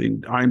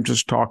something. I'm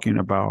just talking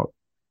about,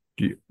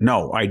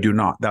 no, I do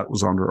not. That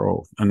was under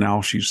oath. And now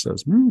she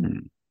says,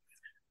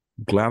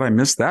 glad I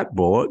missed that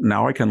bullet.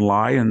 Now I can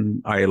lie,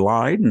 and I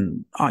lied,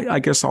 and I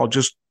guess I'll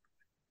just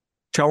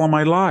tell them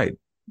I lied.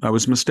 I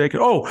was mistaken.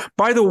 Oh,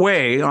 by the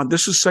way,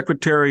 this is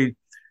Secretary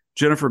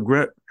Jennifer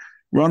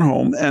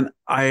Granholm, and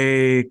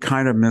I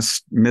kind of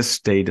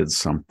misstated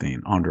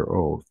something under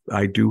oath.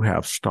 I do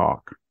have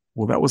stock.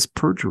 Well, that was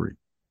perjury.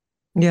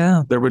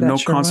 Yeah. There were no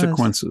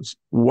consequences.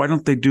 Why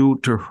don't they do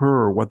to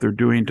her what they're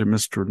doing to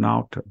Mr.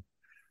 Nauta?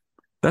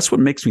 That's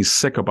what makes me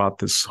sick about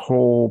this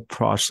whole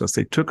process.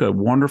 They took a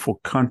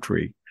wonderful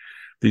country,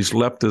 these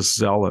leftist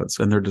zealots,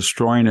 and they're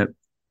destroying it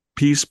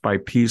piece by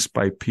piece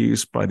by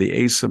piece by the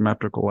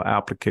asymmetrical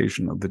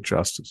application of the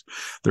justice.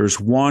 There's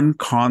one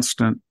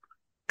constant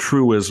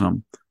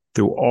truism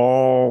through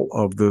all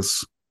of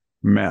this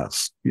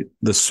mess.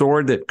 The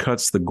sword that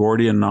cuts the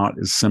Gordian knot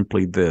is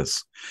simply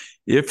this.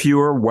 If you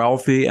are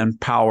wealthy and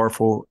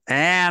powerful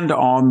and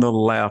on the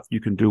left,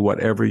 you can do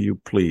whatever you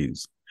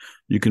please.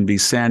 You can be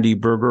Sandy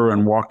Berger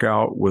and walk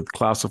out with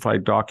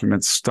classified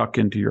documents stuck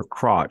into your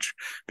crotch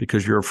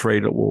because you're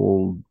afraid it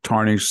will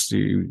tarnish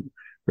the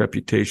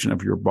reputation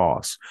of your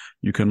boss.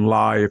 You can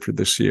lie if you're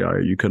the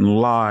CIA. You can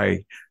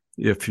lie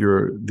if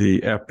you're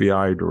the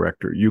FBI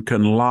director. You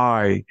can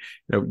lie.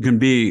 You can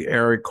be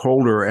Eric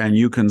Holder and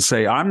you can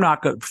say, I'm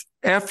not going to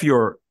F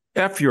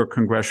your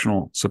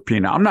congressional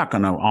subpoena. I'm not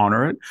going to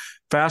honor it.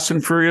 Fast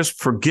and Furious,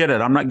 forget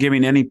it. I'm not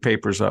giving any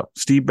papers up.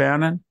 Steve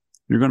Bannon,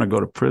 you're going to go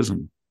to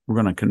prison. We're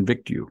going to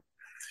convict you.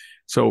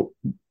 So,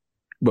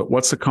 but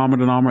what's the common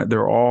denominator?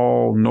 They're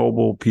all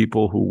noble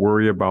people who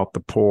worry about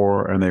the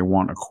poor and they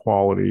want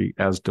equality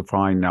as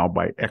defined now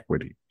by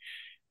equity.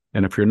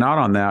 And if you're not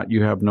on that,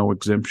 you have no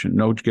exemption,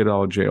 no get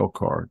out of jail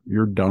card.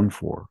 You're done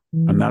for.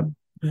 And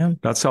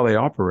that's how they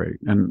operate.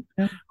 And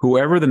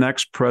whoever the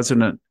next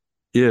president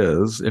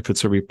is, if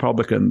it's a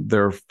Republican,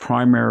 their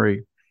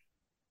primary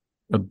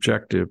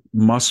objective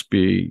must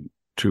be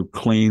to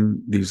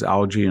clean these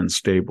Algian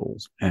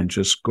stables and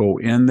just go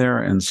in there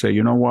and say,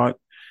 you know what?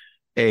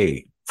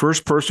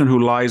 First person who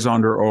lies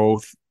under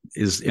oath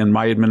is in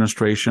my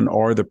administration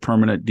or the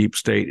permanent deep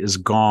state is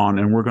gone.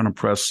 And we're going to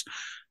press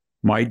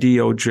my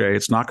DOJ.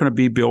 It's not going to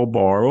be Bill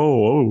Barr.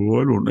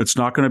 It's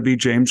not going to be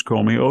James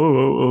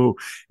Comey.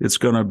 It's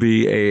going to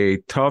be a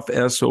tough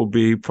SOB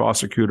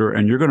prosecutor,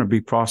 and you're going to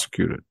be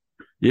prosecuted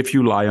if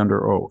you lie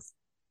under oath.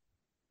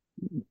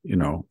 You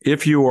know,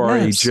 if you are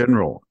a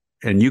general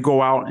and you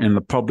go out in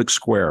the public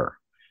square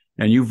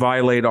and you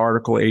violate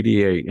Article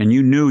 88 and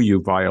you knew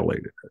you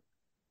violated it,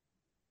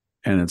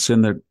 and it's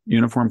in the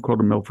Uniform Code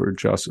of Military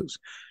Justice,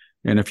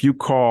 and if you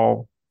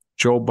call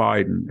Joe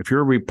Biden, if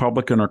you're a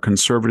Republican or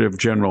conservative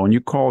general and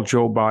you call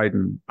Joe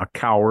Biden a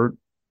coward,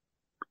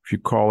 if you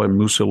call him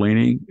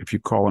Mussolini, if you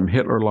call him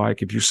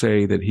Hitler-like, if you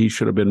say that he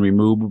should have been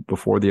removed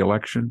before the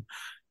election,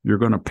 you're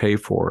going to pay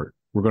for it.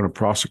 We're going to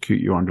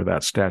prosecute you under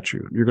that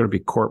statute. You're going to be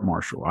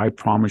court-martialed. I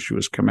promise you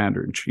as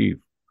commander-in-chief.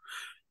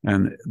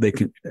 And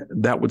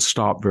that would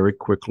stop very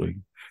quickly.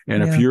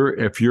 And if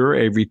you're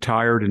a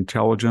retired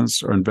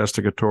intelligence or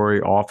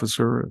investigatory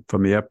officer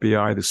from the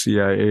FBI, the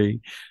CIA,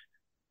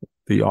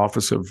 the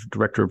Office of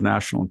Director of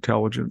National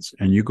Intelligence,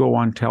 and you go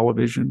on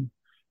television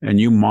and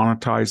you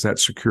monetize that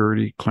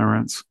security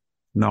clearance,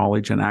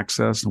 knowledge and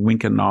access, and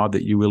wink and nod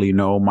that you really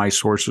know, my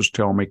sources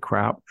tell me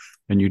crap,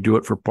 and you do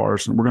it for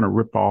partisan, we're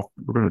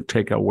going to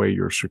take away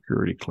your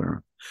security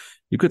clearance.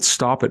 You could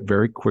stop it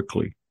very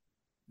quickly.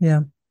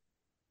 Yeah.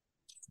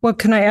 Well,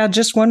 can I add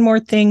just one more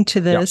thing to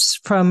this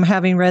from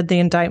having read the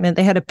indictment?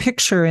 They had a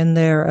picture in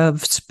there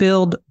of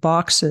spilled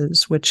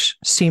boxes, which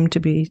seemed to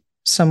be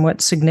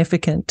somewhat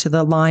significant to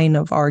the line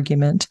of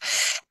argument.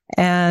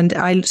 And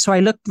I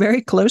looked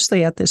very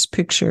closely at this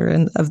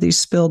picture of these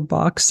spilled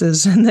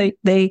boxes, and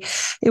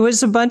it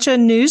was a bunch of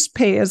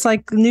it's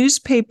like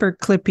newspaper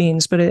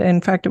clippings, but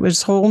in fact, it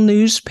was whole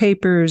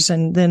newspapers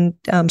and then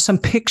some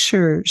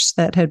pictures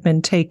that had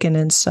been taken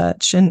and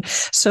such. And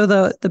so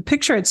the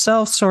picture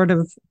itself sort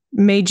of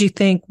made you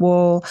think,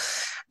 well,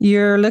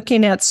 you're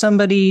looking at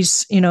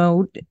somebody's,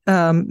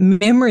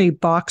 memory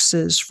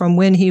boxes from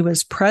when he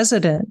was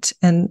president.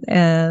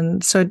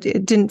 And so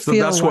it didn't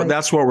feel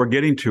that's what we're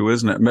getting to,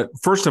 isn't it? But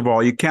first of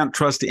all, you can't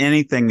trust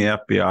anything the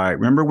FBI.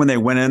 Remember when they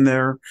went in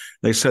there,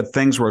 they said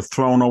things were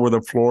thrown over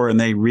the floor and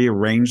they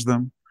rearranged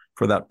them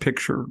for that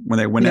picture when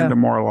they went into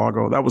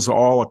Mar-a-Lago. That was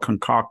all a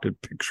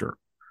concocted picture.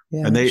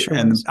 Yeah,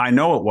 and I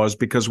know it was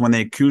because when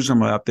they accused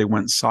them of that, they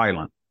went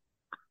silent.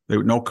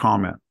 No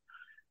comment.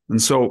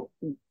 And so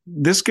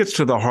this gets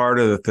to the heart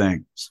of the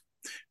things.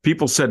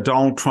 People said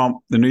Donald Trump,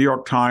 the New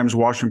York Times,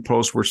 Washington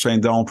Post were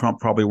saying Donald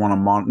Trump probably won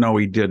a No,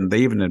 he didn't.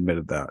 They even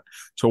admitted that.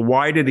 So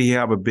why did he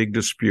have a big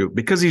dispute?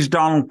 Because he's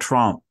Donald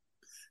Trump.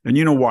 And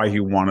you know why he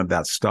wanted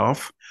that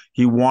stuff.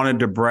 He wanted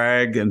to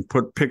brag and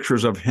put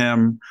pictures of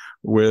him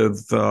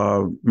with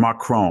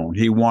Macron.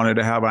 He wanted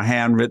to have a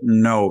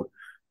handwritten note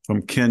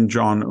from Kim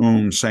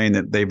Jong-un saying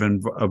that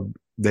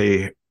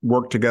they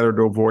worked together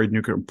to avoid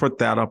nuclear, put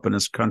that up in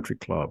his country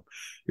club.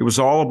 It was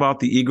all about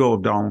the ego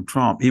of Donald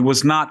Trump. He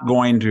was not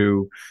going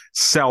to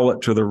sell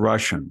it to the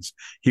Russians.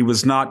 He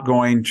was not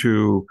going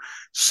to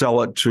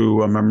sell it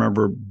to a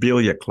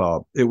memorabilia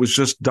club. It was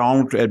just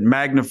it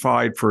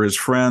magnified for his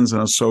friends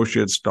and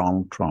associates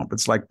Donald Trump.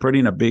 It's like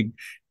putting a big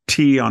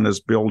T on his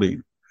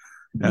building.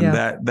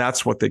 And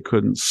that's what they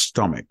couldn't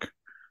stomach.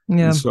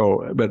 Yeah. And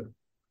so, but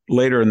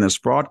later in this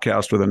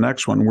broadcast or the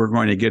next one, we're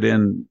going to get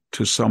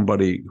into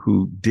somebody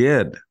who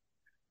did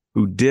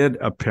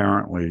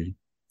apparently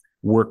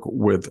work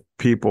with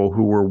people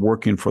who were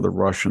working for the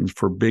Russians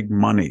for big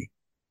money.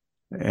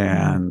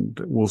 And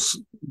we'll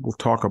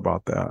talk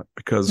about that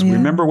because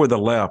remember with the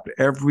left,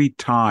 every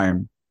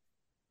time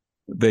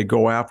they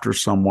go after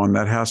someone,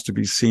 that has to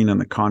be seen in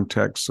the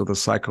context of the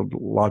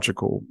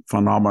psychological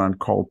phenomenon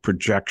called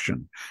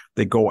projection.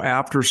 They go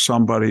after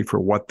somebody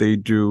for what they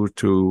do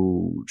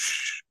to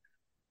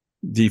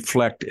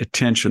deflect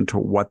attention to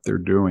what they're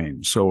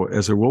doing. So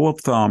as a rule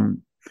of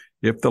thumb,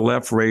 if the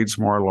left raids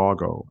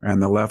Mar-a-Lago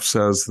and the left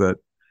says that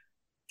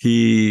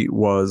he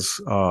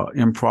was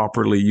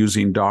improperly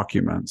using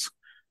documents,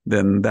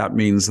 then that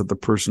means that the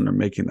person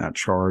making that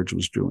charge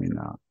was doing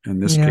that. In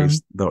this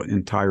case, the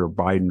entire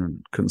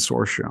Biden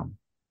consortium.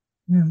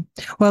 Yeah.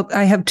 Well,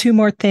 I have two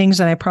more things,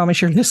 and I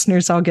promise your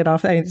listeners I'll get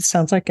off. It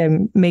sounds like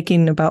I'm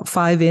making about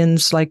 5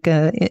 ends, like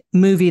a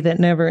movie that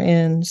never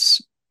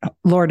ends,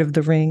 Lord of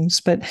the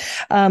Rings. But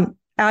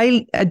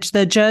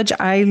the judge,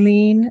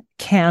 Eileen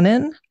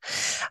Cannon,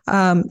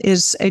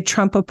 is a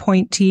Trump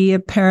appointee,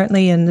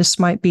 apparently, and this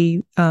might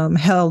be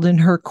held in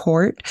her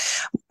court.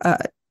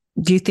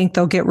 Do you think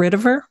they'll get rid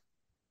of her?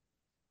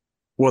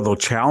 Well, they'll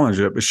challenge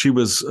it, but she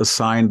was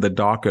assigned the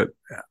docket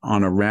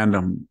on a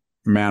random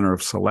manner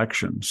of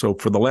selection. So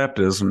for the left,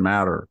 it doesn't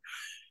matter.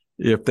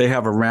 If they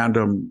had a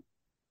random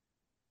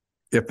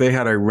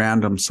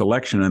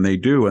selection, and they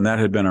do, and that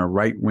had been a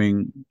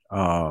right-wing,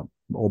 a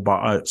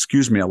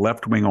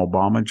left-wing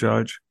Obama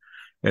judge,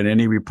 and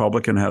any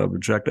Republican had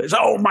objected,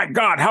 oh my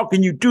God, how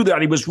can you do that?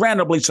 He was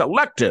randomly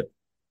selected.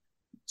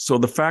 So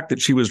the fact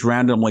that she was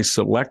randomly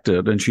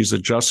selected and she's a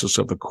justice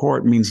of the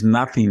court means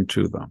nothing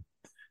to them.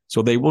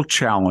 So they will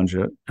challenge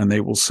it, and they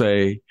will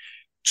say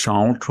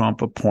Donald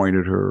Trump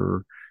appointed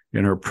her.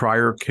 In her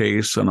prior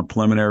case, on a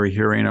preliminary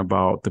hearing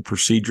about the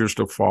procedures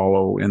to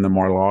follow in the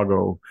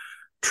Mar-a-Lago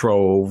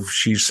trove,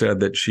 she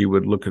said that she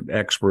would look at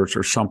experts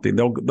or something.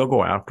 They'll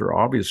go after her,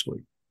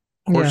 obviously.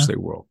 Of course they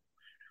will.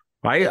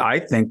 I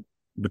think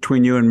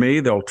between you and me,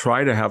 they'll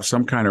try to have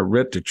some kind of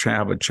writ to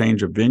have a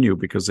change of venue,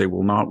 because they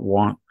will not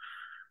want,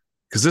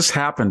 because this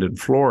happened in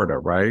Florida,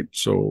 right?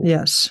 So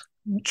yes,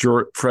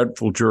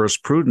 federal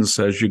jurisprudence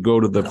says you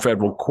go to the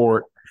federal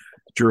court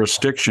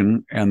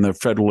jurisdiction, and the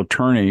federal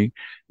attorney,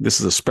 this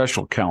is a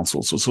special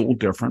counsel, so it's a little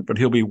different, but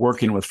he'll be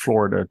working with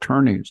Florida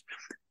attorneys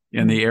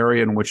in the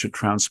area in which it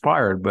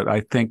transpired. But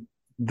I think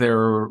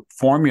their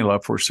formula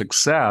for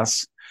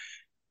success,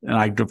 and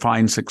I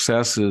define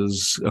success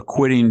as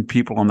acquitting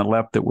people on the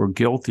left that were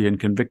guilty and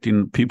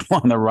convicting people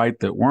on the right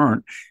that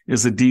weren't,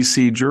 is a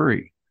DC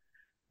jury.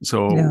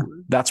 So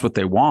that's what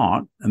they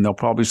want. And they'll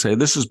probably say,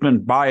 this has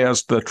been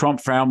biased. The Trump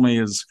family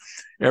is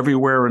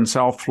everywhere in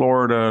South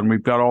Florida, and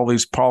we've got all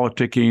these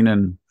politicking,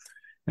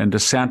 and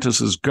DeSantis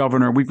is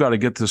governor. We've got to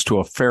get this to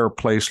a fair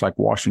place like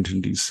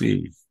Washington,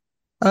 D.C.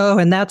 Oh,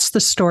 and that's the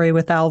story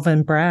with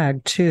Alvin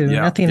Bragg, too.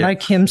 Nothing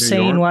like him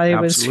saying while he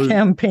was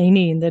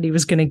campaigning that he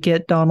was going to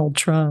get Donald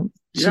Trump.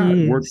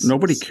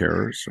 Nobody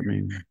cares. I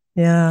mean,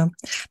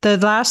 The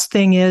last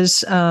thing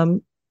is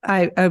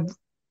a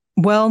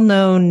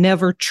well-known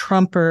Never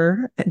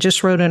Trumper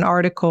just wrote an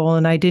article,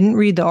 and I didn't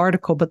read the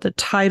article, but the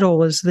title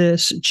was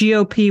this: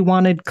 GOP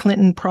wanted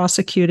Clinton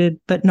prosecuted,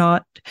 but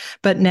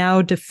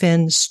now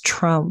defends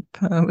Trump.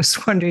 I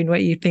was wondering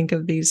what you think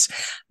of these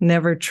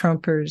Never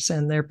Trumpers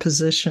and their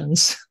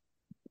positions.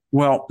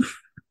 Well,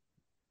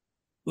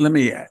 let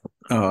me,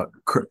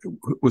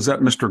 was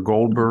that Mr.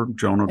 Goldberg,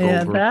 Jonah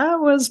Goldberg? Yeah,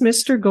 that was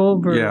Mr.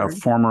 Goldberg. Yeah,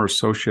 former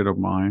associate of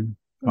mine.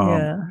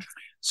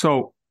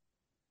 So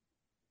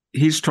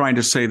he's trying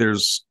to say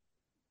there's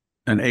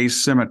an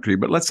asymmetry,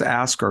 but let's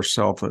ask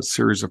ourselves a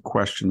series of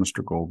questions,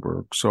 Mr.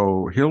 Goldberg.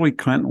 So Hillary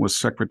Clinton was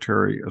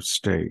Secretary of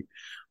State.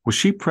 Was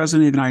she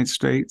President of the United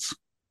States?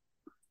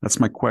 That's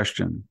my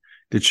question.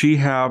 Did she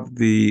have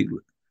the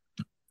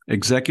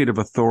executive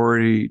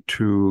authority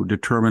to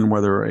determine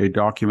whether a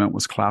document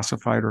was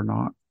classified or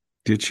not?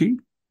 Did she?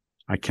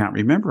 I can't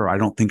remember. I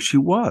don't think she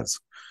was.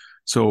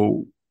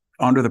 So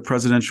under the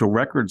Presidential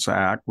Records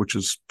Act, which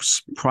is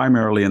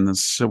primarily in the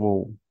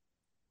civil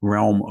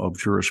realm of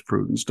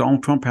jurisprudence,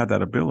 Donald Trump had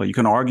that ability. You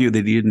can argue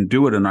that he didn't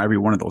do it in every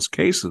one of those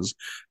cases,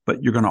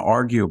 but you're going to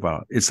argue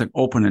about it. It's an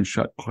open and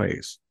shut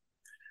case.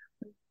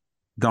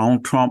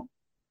 Donald Trump,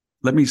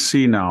 let me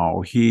see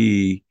now,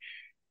 he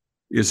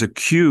is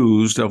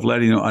accused of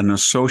letting an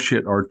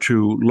associate or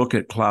two look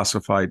at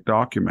classified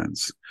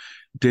documents.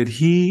 Did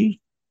he,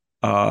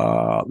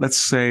 let's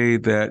say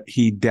that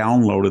he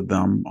downloaded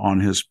them on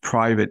his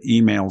private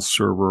email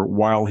server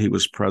while he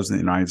was president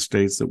of the United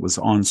States that was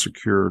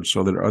unsecured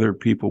so that other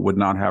people would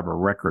not have a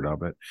record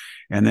of it.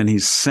 And then he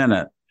sent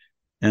it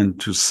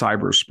into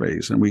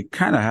cyberspace. And we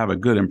kind of have a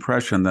good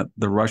impression that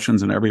the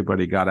Russians and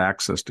everybody got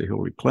access to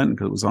Hillary Clinton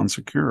because it was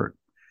unsecured.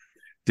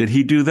 Did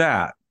he do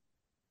that?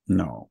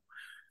 No.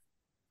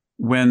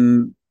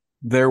 When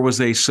there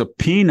was a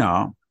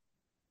subpoena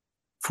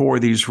for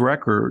these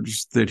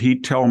records, did he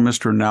tell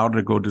Mr. Now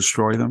to go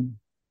destroy them?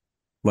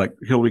 Like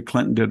Hillary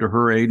Clinton did to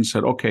her aide and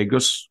said, okay,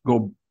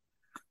 go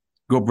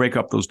break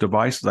up those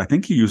devices. I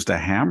think he used the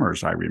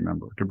hammers, I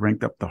remember, to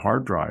break up the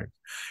hard drive.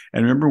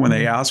 And remember when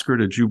they asked her,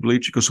 did you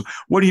bleach it? She goes,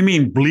 what do you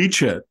mean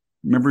bleach it?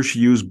 Remember she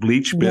used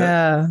bleach bit?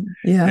 Yeah.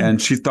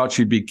 And she thought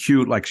she'd be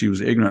cute, like she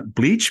was ignorant.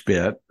 Bleach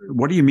bit?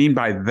 What do you mean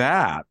by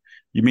that?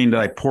 You mean, did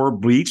I pour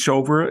bleach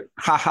over it?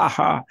 Ha, ha,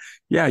 ha.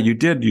 Yeah, you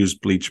did use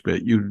bleach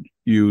bit.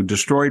 You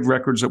destroyed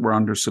records that were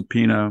under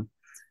subpoena.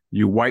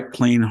 You wiped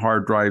clean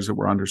hard drives that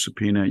were under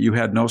subpoena. You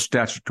had no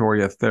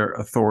statutory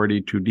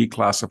authority to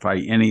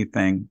declassify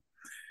anything.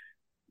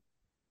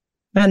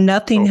 And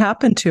nothing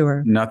happened to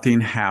her.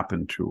 Nothing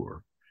happened to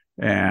her.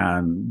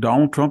 And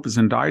Donald Trump is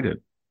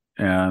indicted,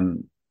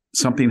 and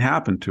something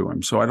happened to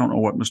him. So I don't know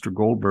what Mr.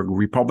 Goldberg,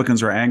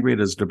 Republicans are angry at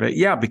his debate.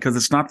 Yeah, because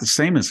it's not the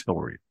same as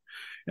Hillary.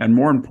 And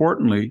more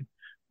importantly,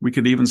 we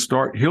could even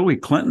start Hillary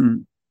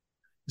Clinton.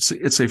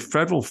 It's a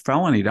federal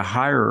felony to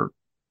hire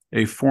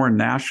a foreign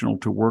national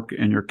to work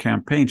in your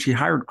campaign. She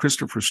hired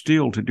Christopher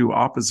Steele to do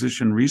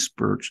opposition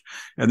research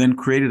and then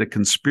created a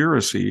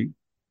conspiracy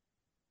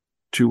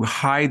to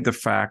hide the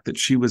fact that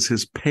she was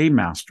his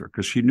paymaster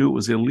because she knew it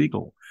was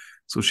illegal.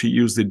 So she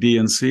used the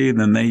DNC, and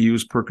then they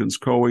used Perkins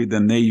Coie,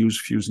 then they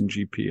used Fusion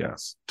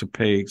GPS to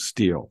pay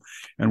Steele.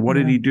 And what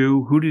did he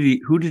do? Who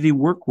did he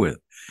work with?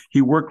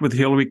 He worked with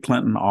Hillary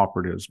Clinton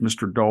operatives,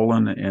 Mr.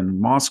 Dolan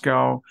in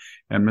Moscow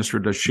and Mr.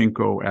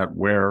 Dashenko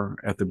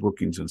at the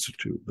Brookings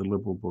Institute, the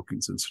liberal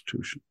Brookings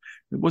Institution.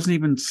 It wasn't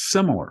even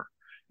similar.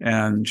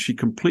 And she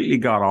completely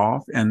got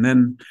off. And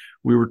then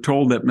we were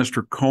told that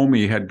Mr.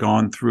 Comey had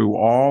gone through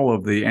all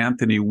of the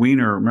Anthony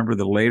Weiner, remember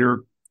the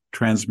later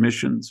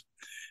transmissions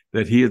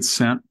that he had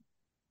sent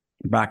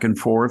back and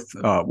forth.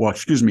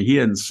 He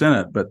hadn't sent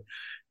it, but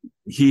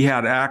he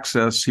had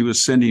access. He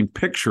was sending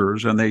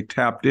pictures, and they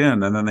tapped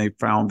in, and then they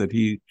found that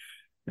he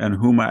and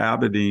Huma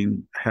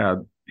Abedin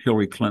had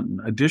Hillary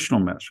Clinton additional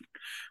message.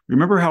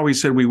 Remember how he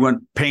said we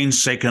went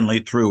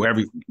painstakingly through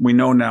we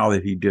know now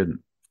that he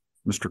didn't,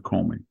 Mr.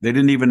 Comey. They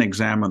didn't even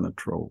examine the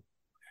trove.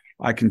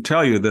 I can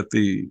tell you that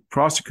the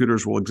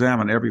prosecutors will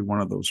examine every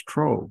one of those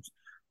troves.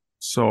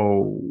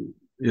 So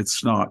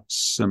it's not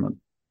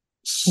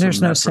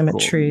there's no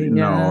symmetry.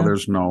 No,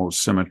 there's no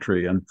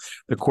symmetry. And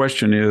the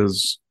question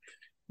is,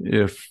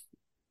 if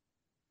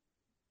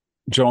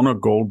Jonah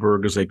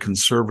Goldberg is a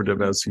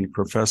conservative as he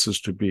professes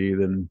to be,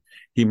 then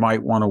he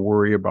might want to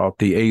worry about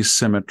the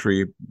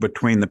asymmetry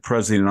between the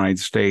president of the United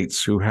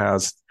States, who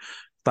has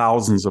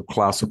thousands of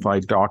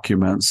classified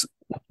documents,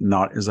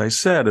 not, as I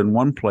said, in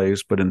one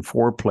place, but in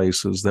 4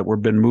 places that were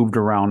been moved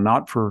around,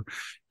 not for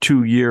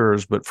 2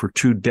 years, but for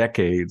 2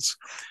 decades,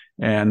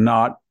 and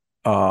not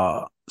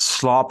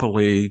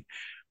sloppily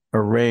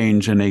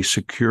arranged in a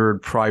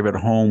secured private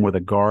home with a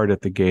guard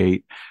at the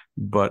gate,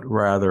 but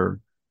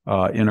rather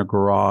in a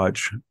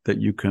garage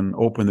that you can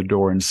open the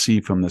door and see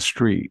from the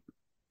street.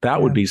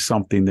 That would be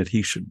something that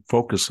he should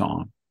focus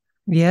on.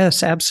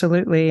 Yes,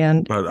 absolutely.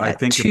 But I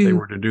think if they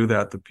were to do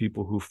that, the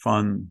people who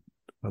fund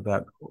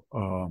that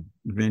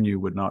venue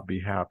would not be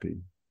happy.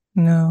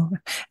 No.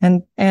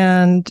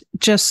 And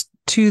just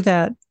to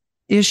that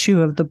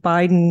issue of the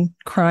Biden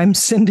crime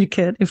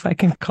syndicate, if I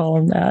can call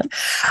them that.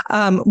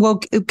 Well,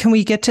 can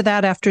we get to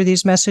that after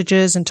these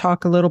messages and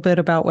talk a little bit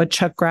about what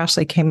Chuck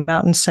Grassley came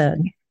out and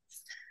said?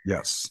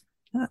 Yes.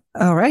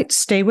 All right.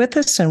 Stay with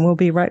us and we'll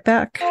be right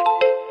back.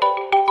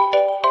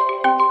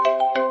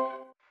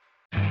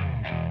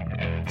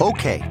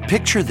 Okay,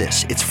 picture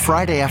this. It's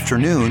Friday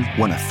afternoon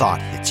when a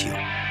thought hits you.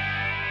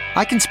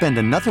 I can spend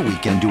another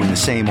weekend doing the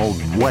same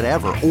old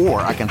whatever,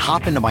 or I can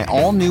hop into my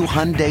all-new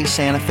Hyundai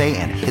Santa Fe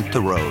and hit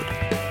the road.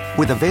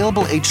 With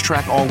available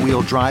H-Track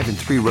all-wheel drive and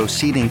 3-row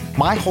seating,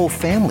 my whole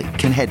family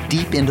can head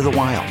deep into the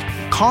wild.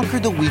 Conquer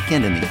the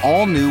weekend in the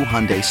all-new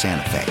Hyundai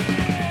Santa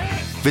Fe.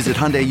 Visit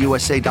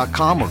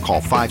HyundaiUSA.com or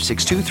call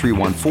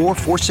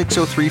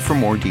 562-314-4603 for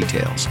more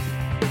details.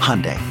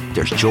 Hyundai,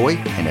 there's joy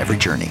in every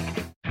journey.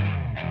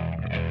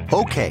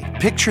 Okay,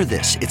 picture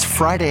this. It's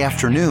Friday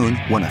afternoon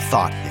when a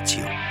thought hits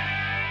you.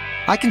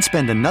 I can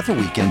spend another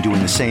weekend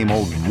doing the same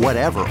old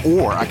whatever,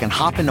 or I can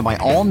hop into my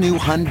all-new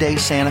Hyundai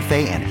Santa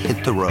Fe and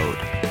hit the road.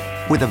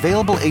 With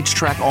available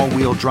H-Track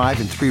all-wheel drive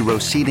and 3-row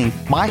seating,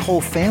 my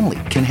whole family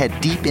can head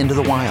deep into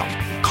the wild.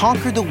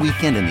 Conquer the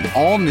weekend in the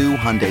all-new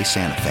Hyundai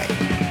Santa Fe.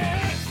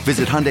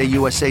 Visit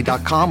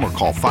HyundaiUSA.com or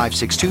call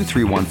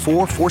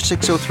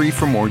 562-314-4603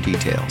 for more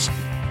details.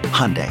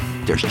 Hyundai,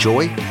 there's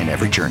joy in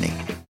every journey.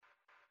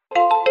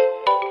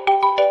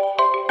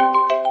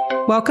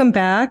 Welcome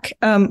back.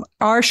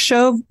 Our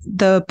show,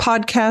 the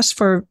podcast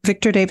for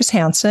Victor Davis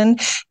Hanson,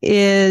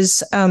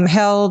 is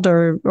held,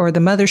 or the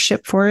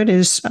mothership for it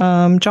is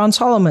John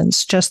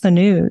Solomon's Just the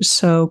News.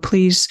 So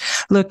please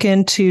look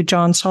into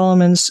John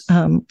Solomon's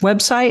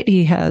website.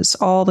 He has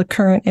all the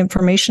current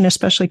information,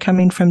 especially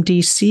coming from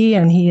DC,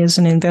 and he is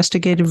an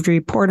investigative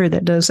reporter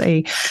that does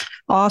a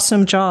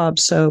awesome job.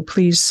 So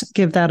please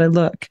give that a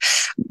look.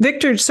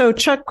 Victor, so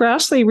Chuck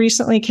Grassley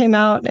recently came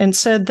out and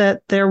said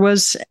that there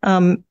was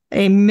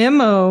a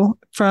memo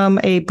from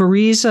a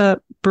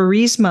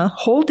Burisma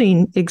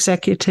holding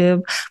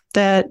executive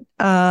that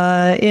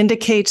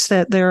indicates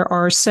that there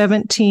are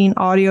 17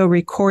 audio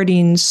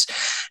recordings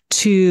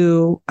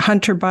to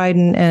Hunter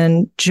Biden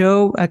and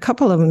a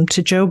couple of them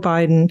to Joe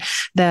Biden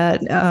that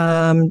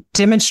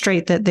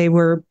demonstrate that they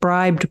were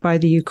bribed by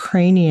the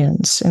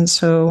Ukrainians. And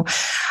so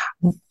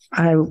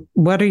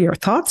what are your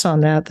thoughts on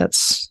that?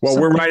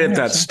 We're right at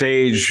that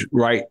stage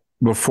right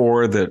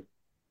before the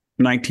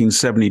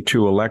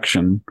 1972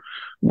 election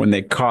when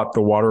they caught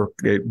the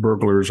Watergate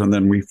burglars, and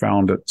then we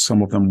found that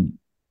some of them,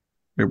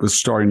 it was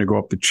starting to go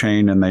up the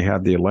chain and they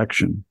had the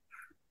election.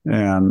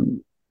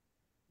 And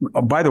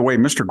By the way,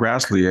 Mr.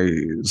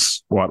 Grassley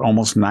is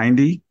almost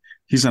 90?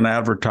 He's an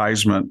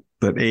advertisement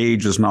that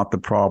age is not the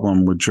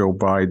problem with Joe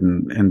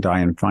Biden and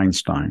Dianne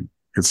Feinstein.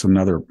 It's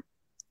another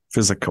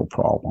physical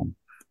problem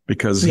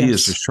because he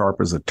is as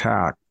sharp as a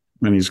tack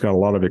and he's got a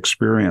lot of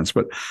experience.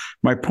 But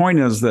my point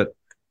is that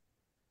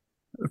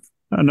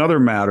another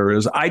matter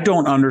is I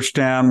don't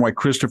understand why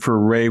Christopher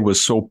Wray was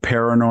so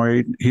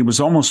paranoid. He was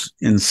almost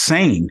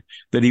insane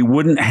that he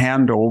wouldn't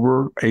hand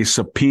over a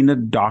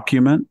subpoenaed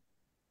document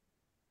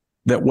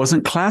that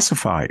wasn't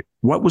classified.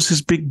 What was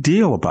his big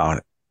deal about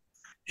it?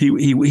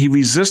 He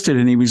resisted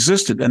and he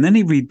resisted, and then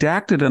he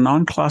redacted an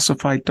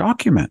unclassified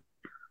document.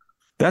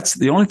 That's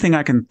the only thing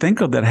I can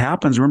think of that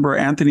happens. Remember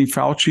Anthony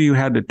Fauci, who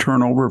had to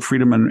turn over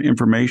Freedom of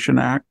Information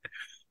Act,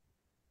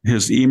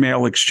 his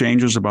email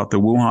exchanges about the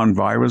Wuhan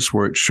virus,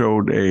 where it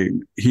showed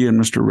he and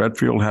Mr.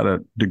 Redfield had a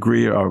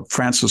degree of,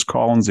 Francis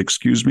Collins,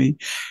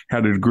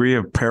 had a degree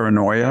of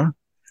paranoia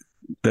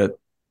that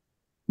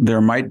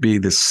there might be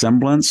the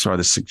semblance or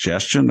the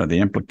suggestion or the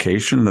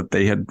implication that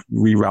they had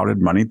rerouted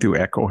money through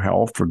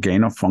EcoHealth for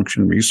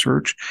gain-of-function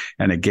research,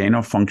 and a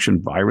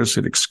gain-of-function virus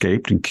had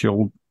escaped and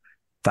killed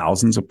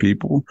thousands of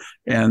people.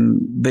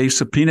 And they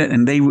subpoenaed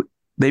and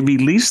they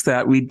released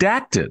that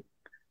redacted.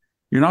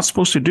 You're not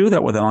supposed to do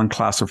that with an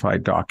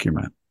unclassified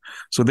document.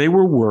 So they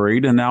were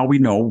worried, and now we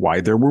know why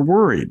they were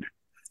worried.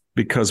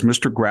 Because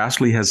Mr.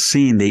 Grassley has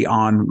seen the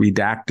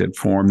unredacted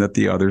form that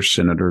the other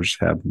senators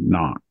have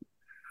not.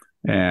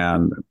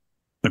 And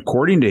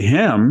according to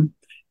him,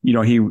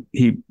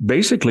 he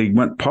basically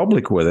went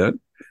public with it.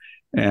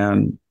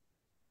 And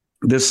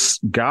this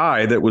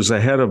guy that was the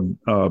head of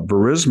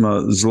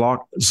Burisma,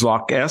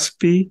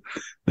 Zlochevsky,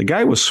 the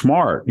guy was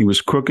smart. He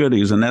was crooked. He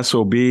was an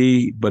SOB,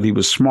 but he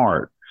was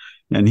smart.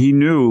 And he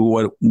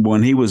knew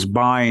when he was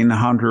buying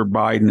Hunter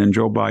Biden and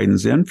Joe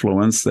Biden's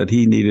influence, that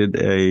he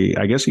needed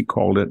I guess he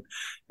called it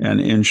an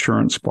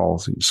insurance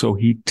policy. So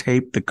he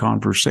taped the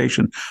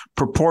conversation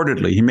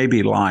purportedly. He may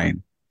be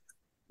lying,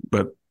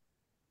 but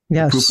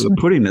the proof of the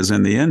pudding is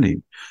in the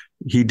ending.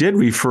 He did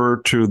refer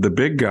to the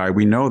big guy.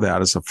 We know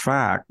that as a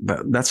fact.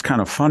 That's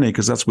kind of funny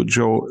because that's what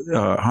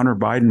Hunter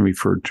Biden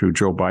referred to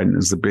Joe Biden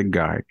as, the big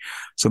guy.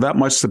 So that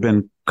must have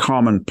been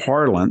common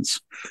parlance.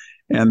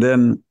 And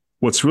then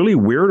what's really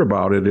weird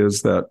about it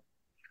is that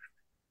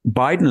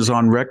Biden is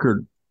on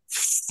record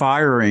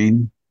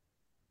firing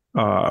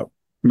Mr.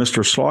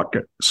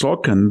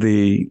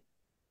 Slotkin.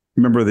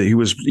 Remember that he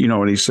was,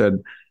 and he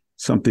said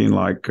something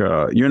like,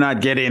 "You're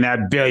not getting that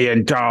 $1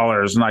 billion."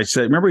 And I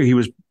said, remember he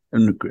was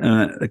in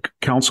a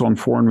Council on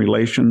Foreign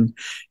Relations.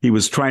 He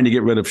was trying to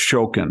get rid of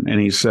Shokin, and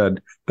he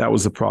said that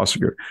was the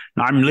prosecutor.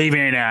 I'm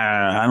leaving,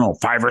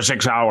 5 or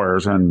 6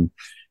 hours, and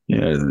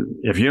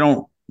if you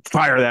don't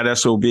fire that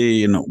SOB,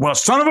 well,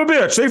 son of a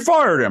bitch, they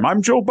fired him.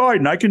 I'm Joe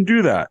Biden. I can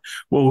do that.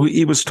 Well,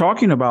 he was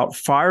talking about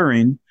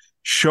firing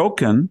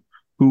Shokin,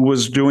 who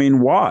was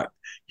doing what?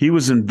 He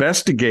was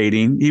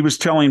investigating. He was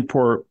telling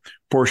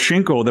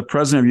Poroshenko, the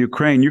president of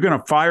Ukraine, you're going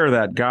to fire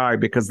that guy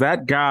because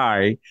that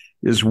guy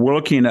is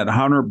looking at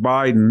Hunter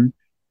Biden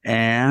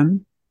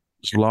and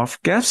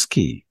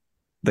Zlochevsky,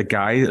 the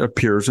guy that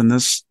appears in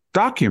this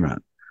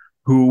document,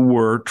 who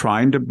were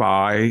trying to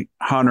buy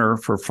Hunter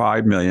for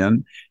 $5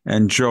 million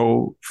and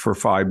Joe for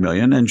 $5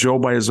 million. And Joe,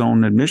 by his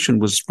own admission,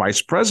 was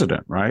vice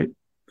president, right?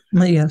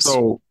 Yes.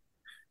 So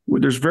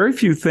there's very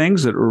few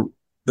things that are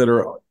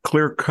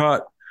clear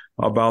cut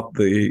about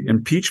the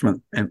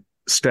impeachment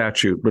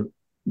statute, but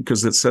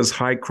because it says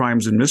high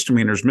crimes and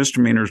misdemeanors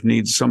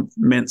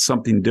meant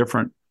something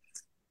different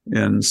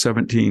in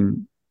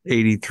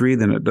 1783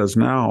 than it does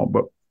now.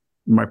 But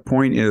my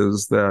point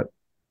is that,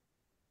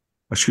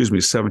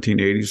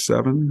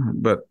 1787.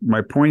 But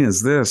my point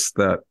is this,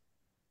 that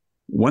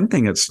one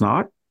thing it's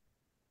not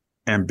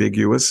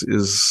ambiguous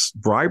is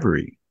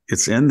bribery.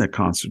 It's in the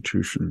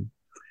Constitution.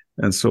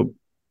 And so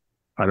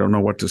I don't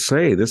know what to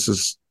say.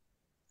 This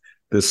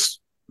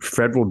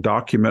federal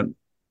document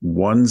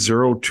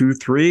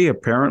 1023,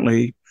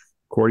 apparently,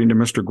 according to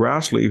Mr.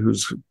 Grassley,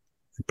 whose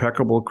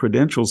impeccable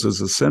credentials as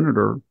a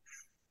senator,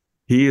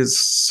 he has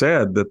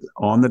said that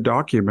on the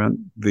document,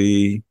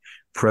 the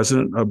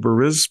president of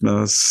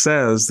Burisma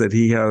says that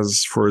he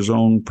has, for his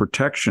own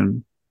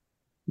protection,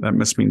 that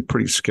must mean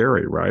pretty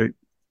scary, right?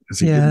 Because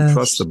he didn't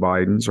trust the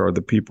Bidens or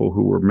the people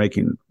who were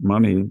making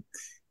money.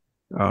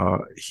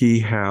 He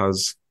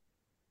has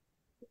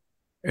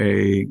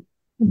a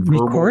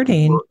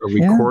recording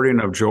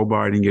of Joe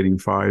Biden getting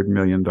 $5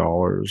 million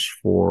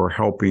for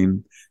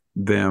helping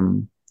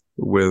them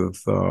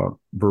with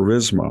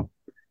Burisma.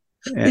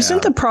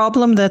 Isn't the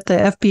problem that the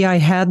FBI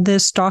had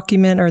this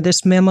document or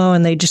this memo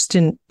and they just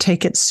didn't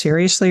take it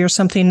seriously or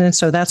something? And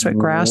so that's what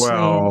Grassley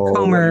and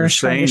Comer are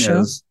trying to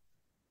show.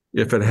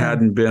 If it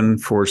hadn't been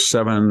for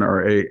 7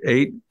 or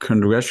 8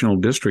 congressional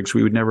districts,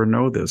 we would never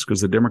know this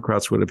because the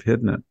Democrats would have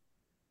hidden it.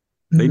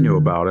 They knew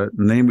about it.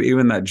 And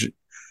even that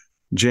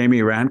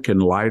Jamie Rankin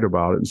lied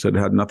about it and said it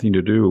had nothing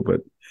to do, but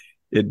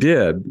it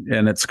did.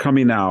 And it's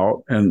coming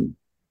out. And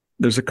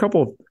there's a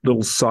couple of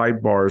little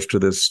sidebars to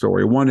this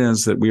story. One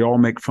is that we all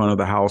make fun of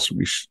the House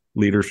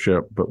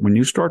leadership, but when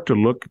you start to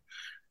look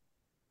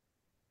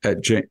at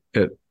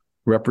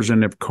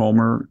Representative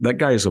Comer, that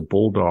guy is a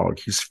bulldog.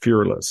 He's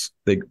fearless.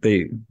 They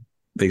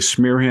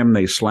smear him,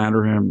 they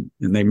slander him,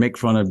 and they make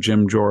fun of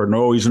Jim Jordan.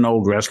 Oh, he's an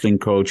old wrestling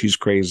coach. He's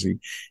crazy.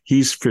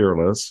 He's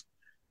fearless.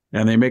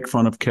 And they make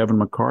fun of Kevin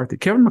McCarthy.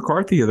 Kevin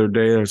McCarthy the other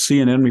day, a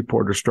CNN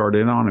reporter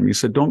started in on him. He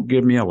said, "Don't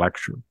give me a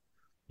lecture.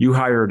 You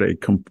hired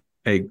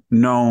a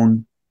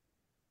known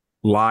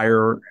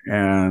liar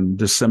and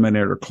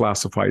disseminator of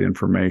classified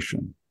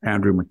information,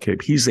 Andrew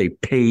McCabe. He's a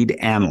paid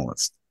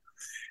analyst.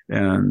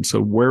 And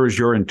so where is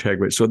your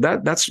integrity?" So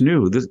that's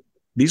new.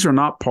 These are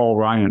not Paul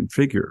Ryan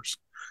figures.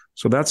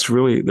 So that's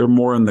really, they're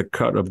more in the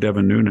cut of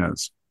Devin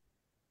Nunes.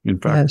 In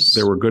fact,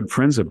 They were good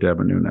friends of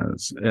Devin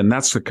Nunes. And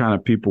that's the kind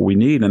of people we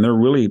need. And they're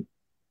really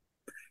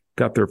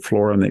got their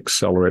floor on the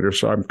accelerator.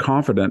 So I'm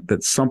confident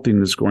that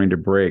something is going to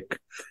break.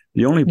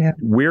 The only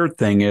weird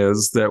thing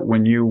is that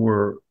when you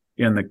were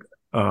in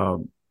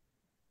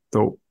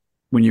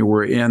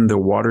the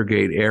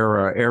Watergate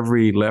era,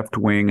 every left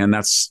wing, and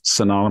that's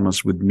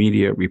synonymous with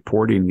media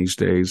reporting these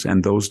days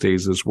and those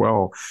days as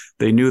well,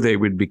 they knew they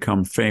would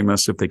become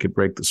famous if they could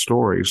break the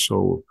story.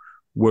 So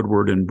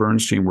Woodward and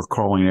Bernstein were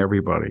calling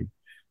everybody,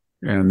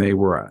 and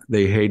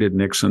they hated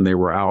Nixon. They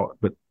were out,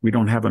 but we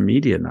don't have a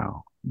media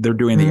now. They're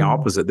doing the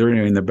opposite. They're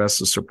doing their best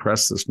to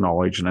suppress this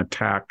knowledge and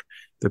attack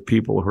the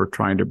people who are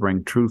trying to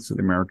bring truth to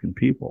the American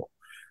people.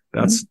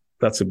 That's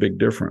a big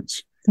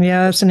difference.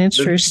 Yeah, it's an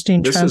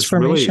interesting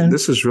transformation.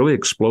 This is really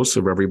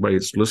explosive, everybody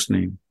that's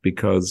listening,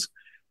 because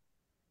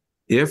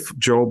if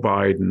Joe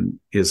Biden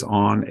is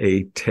on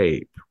a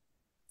tape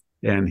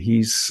and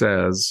he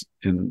says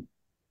in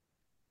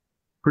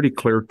pretty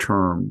clear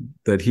term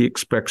that he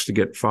expects to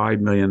get $5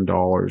 million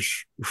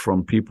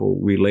from people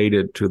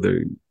related to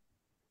the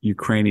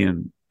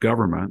Ukrainian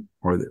government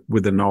or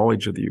with the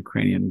knowledge of the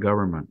Ukrainian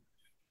government,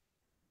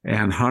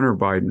 and Hunter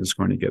Biden is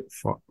going to get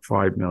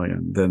 $5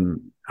 million,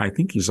 then I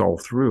think he's all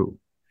through.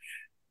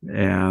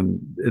 And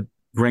it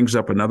brings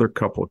up another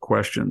couple of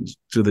questions.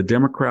 To the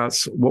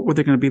Democrats, what were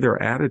they going to be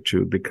their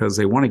attitude? Because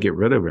they want to get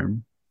rid of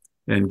him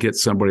and get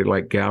somebody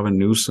like Gavin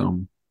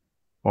Newsom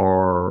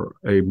or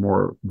a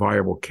more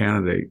viable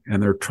candidate.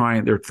 And they're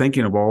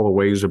thinking of all the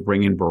ways of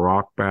bringing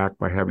Barack back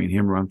by having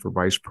him run for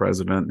vice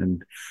president,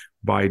 and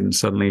Biden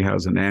suddenly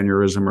has an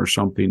aneurysm or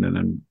something, and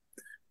then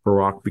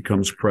Barack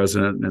becomes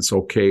president, and it's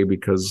okay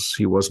because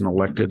he wasn't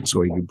elected,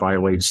 so he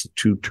violates the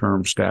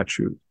 2-term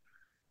statute.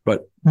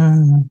 But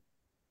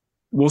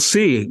we'll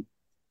see.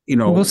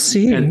 We'll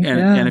see.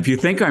 And if you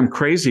think I'm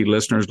crazy,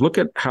 listeners, look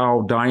at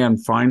how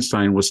Dianne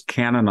Feinstein was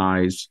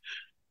canonized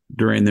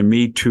during the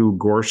Me Too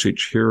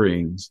Gorsuch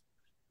hearings,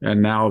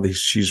 and now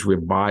she's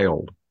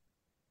reviled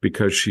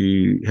because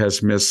she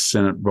has missed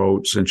Senate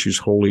votes, and she's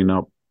holding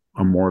up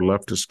a more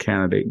leftist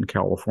candidate in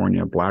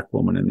California, a black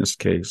woman in this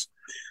case.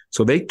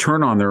 So they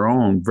turn on their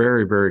own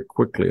very, very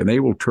quickly, and they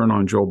will turn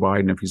on Joe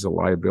Biden if he's a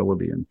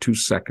liability in 2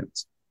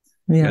 seconds.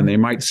 Yeah. And they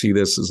might see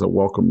this as a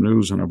welcome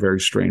news and a very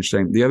strange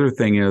thing. The other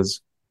thing is,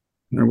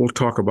 and we'll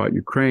talk about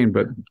Ukraine,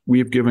 but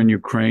we've given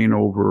Ukraine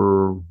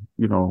over,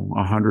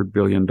 $100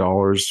 billion.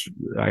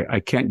 I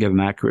can't get an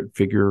accurate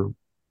figure.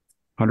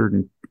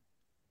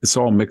 It's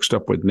all mixed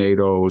up with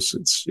NATO.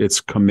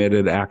 It's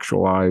committed,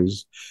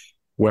 actualized.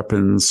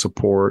 Weapons,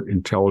 support,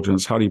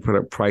 intelligence. How do you put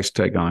a price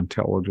tag on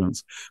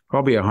intelligence?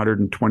 Probably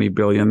 $120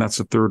 billion. That's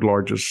the 3rd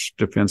largest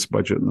defense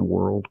budget in the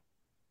world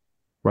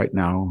right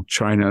now.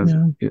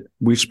 China,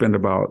 we spend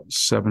about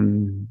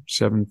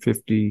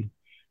 $750.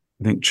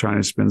 I think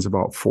China spends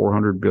about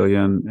 $400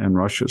 billion, and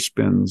Russia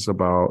spends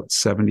about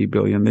 $70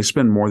 billion. They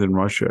spend more than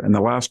Russia. In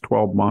the last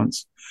 12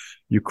 months,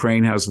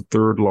 Ukraine has the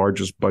 3rd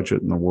largest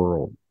budget in the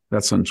world.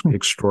 That's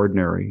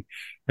extraordinary.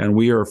 And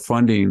we are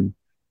funding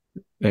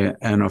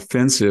an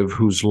offensive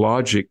whose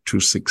logic to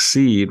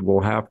succeed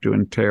will have to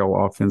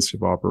entail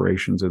offensive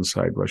operations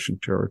inside Russian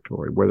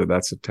territory, whether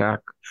that's attack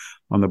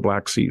on the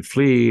Black Sea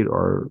Fleet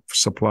or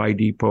supply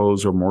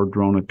depots or more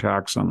drone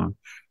attacks on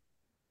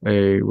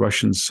a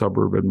Russian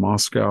suburb in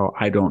Moscow.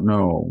 I don't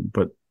know,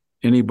 but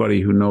anybody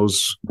who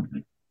knows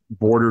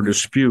border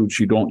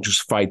disputes, you don't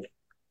just fight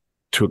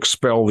to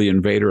expel the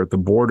invader at the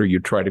border. You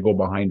try to go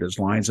behind his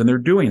lines, and they're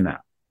doing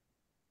that,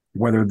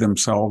 whether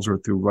themselves or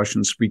through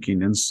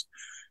Russian-speaking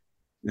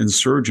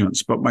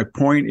insurgents. But my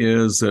point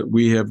is that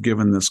we have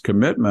given this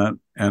commitment,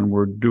 and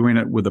we're doing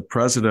it with the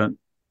president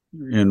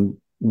in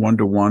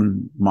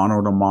one-to-one,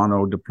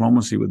 mano-to-mano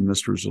diplomacy with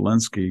Mr.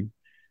 Zelensky,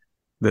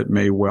 that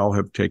may well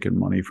have taken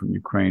money from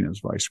Ukraine as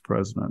vice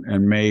president,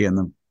 and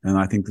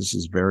I think this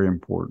is very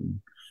important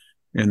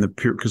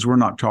because we're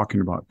not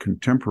talking about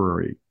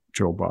contemporary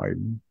Joe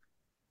Biden.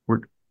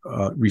 We're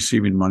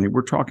receiving money.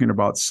 We're talking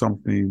about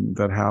something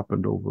that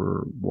happened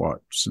over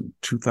since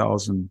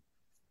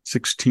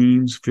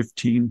 2016,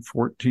 15,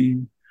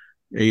 14,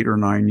 8 or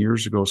 9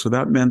 years ago. So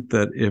that meant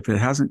that if it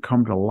hasn't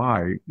come to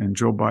light and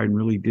Joe Biden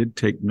really did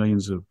take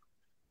millions of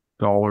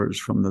dollars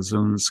from the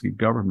Zelensky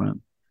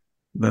government,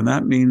 then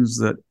that means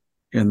that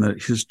in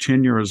his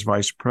tenure as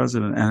vice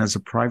president and as a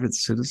private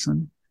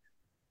citizen,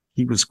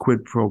 he was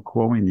quid pro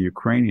quoing the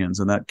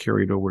Ukrainians, and that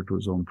carried over to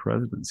his own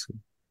presidency.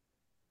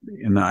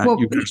 And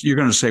you're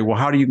going to say, well,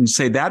 how do you can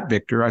say that,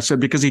 Victor? I said,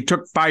 because he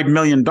took $5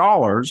 million,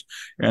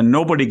 and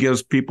nobody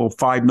gives people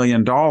 $5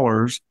 million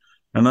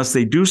unless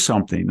they do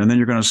something. And then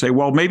you're going to say,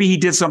 well, maybe he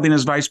did something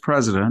as vice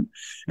president,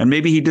 and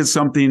maybe he did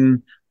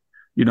something,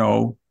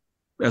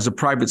 as a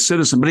private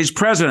citizen, but he's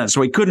president,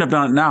 so he couldn't have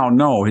done it now.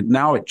 No,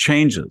 now it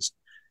changes.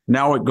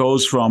 Now it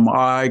goes from,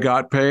 I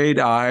got paid,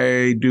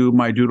 I do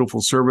my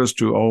dutiful service,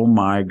 to, oh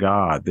my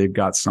God, they've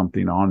got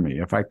something on me.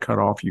 If I cut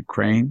off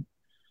Ukraine,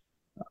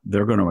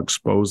 they're going to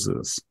expose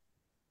this.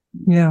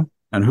 Yeah.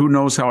 And who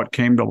knows how it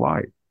came to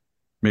light?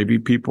 Maybe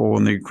people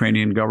in the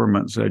Ukrainian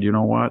government said, you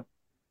know what?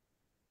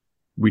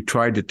 We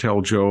tried to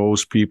tell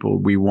Joe's people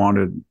we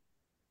wanted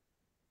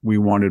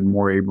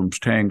more Abrams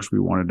tanks. We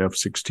wanted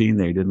F-16.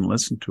 They didn't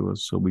listen to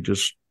us. So we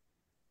just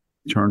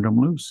turned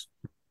them loose.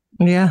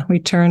 Yeah, we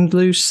turned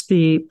loose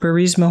the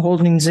Burisma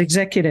Holdings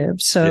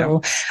executive.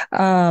 So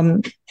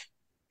there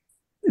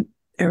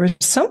was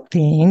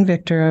something,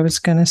 Victor, I was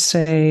going to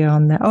say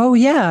on that. Oh,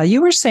 yeah,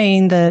 you were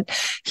saying that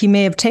he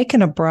may have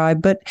taken a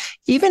bribe, but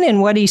even in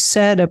what he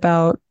said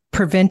about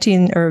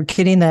preventing or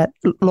getting that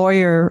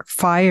lawyer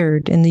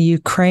fired in the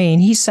Ukraine,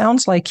 he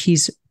sounds like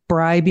he's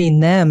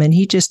bribing them, and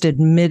he just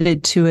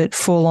admitted to it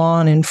full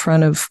on in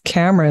front of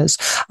cameras.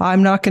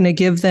 I'm not going to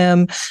give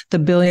them the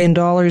 $1 billion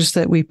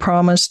that we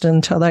promised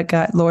until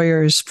that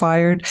lawyer is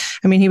fired.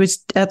 I mean,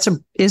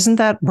 isn't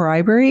that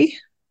bribery?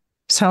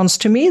 Sounds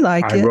to me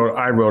like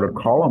I wrote a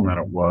column that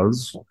it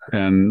was.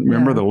 And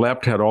remember, the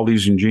left had all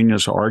these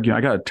ingenious arguments.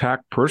 I got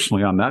attacked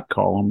personally on that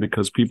column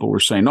because people were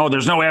saying, no,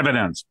 there's no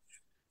evidence.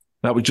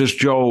 That was just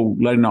Joe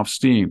letting off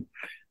steam.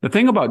 The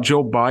thing about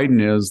Joe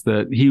Biden is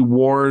that he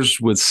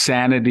wars with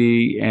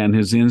sanity and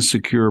his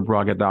insecure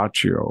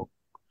braggadocio.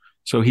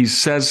 So he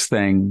says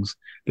things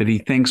that he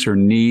thinks are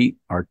neat,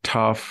 are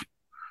tough.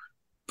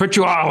 Put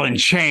you all in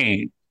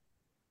chain.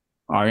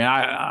 I mean,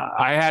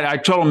 I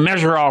told him,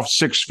 measure off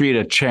 6 feet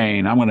of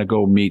chain. I'm going to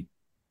go meet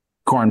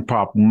Corn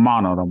Pop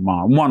mano to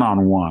mano,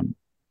 one-on-one.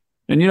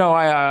 And,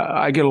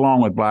 I get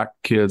along with black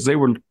kids. They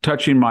were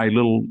touching my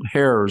little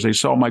hairs. They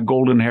saw my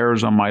golden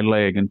hairs on my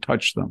leg and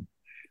touched them.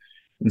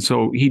 And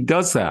so he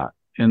does that.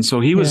 And so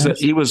he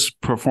was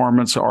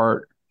performance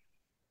art,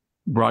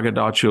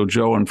 braggadocio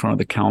Joe in front of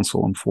the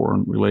Council on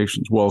Foreign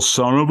Relations. Well,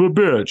 son of a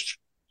bitch,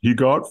 he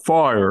got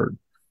fired.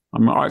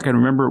 I can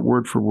remember it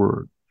word for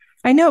word.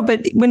 I know,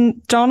 but when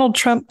Donald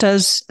Trump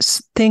does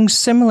things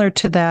similar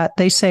to that,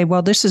 they say,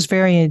 well, this is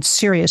very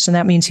serious, and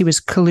that means he was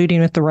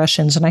colluding with the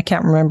Russians. And I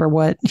can't remember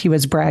what he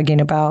was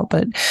bragging about,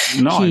 but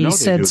he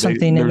said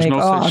something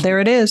and there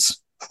it is.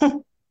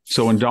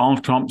 So when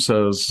Donald Trump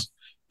says,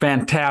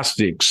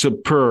 fantastic,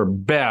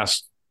 superb,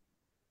 best,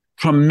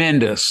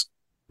 tremendous,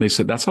 they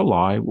said, that's a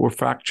lie. We'll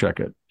fact check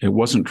it. It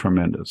wasn't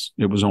tremendous.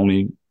 It was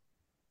only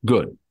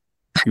good.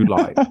 You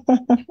lied.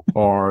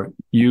 Or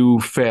you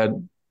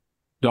fed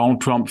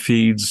Donald Trump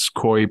feeds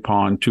Koi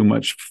Pond too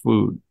much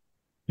food,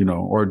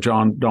 or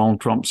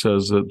Donald Trump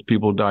says that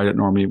people died at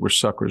Normandy were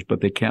suckers, but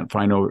they can't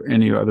find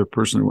any other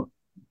person.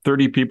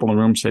 30 people in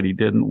the room said he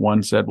didn't.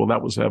 One said, well,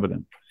 that was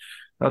evident.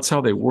 That's how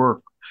they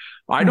work.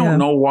 I don't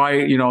know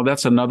why,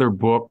 that's another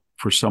book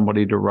for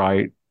somebody to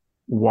write,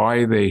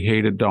 why they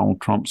hated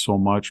Donald Trump so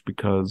much,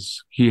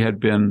 because he had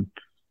been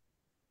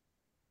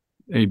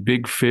a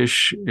big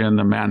fish in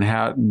the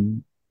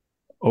Manhattan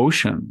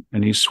Ocean,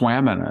 and he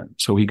swam in it.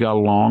 So he got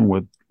along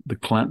with the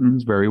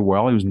Clintons very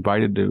well. He was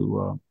invited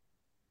to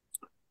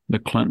the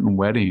Clinton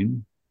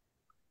wedding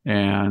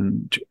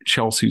and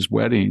Chelsea's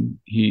wedding.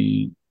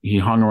 He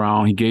hung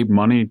around. He gave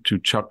money to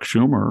Chuck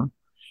Schumer.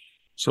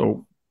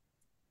 So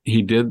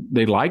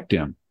they liked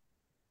him.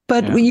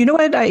 But you know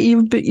what?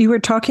 You were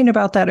talking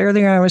about that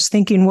earlier. I was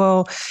thinking,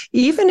 well,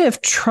 even if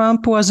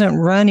Trump wasn't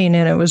running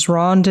and it was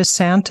Ron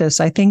DeSantis,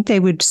 I think they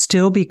would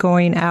still be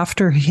going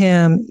after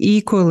him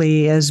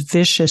equally as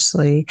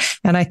viciously.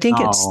 And I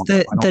think it's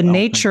the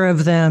nature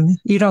of them.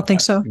 You don't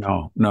think so?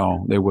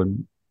 No, they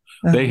wouldn't.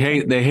 They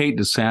hate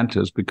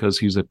DeSantis because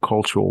he's a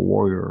cultural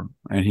warrior,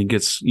 and he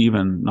gets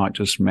even not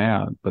just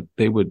mad, but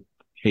they would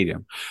hate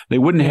him. They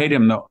wouldn't hate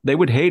him though. They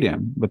would hate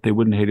him, but they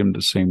wouldn't hate him to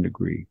the same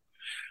degree.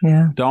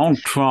 Yeah. Donald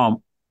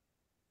Trump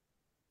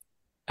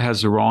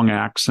has the wrong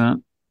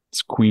accent.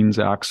 It's Queen's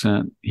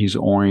accent. He's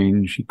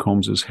orange. He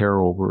combs his hair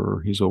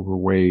over. He's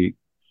overweight.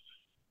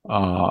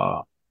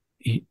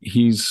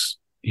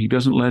 He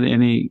doesn't let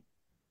any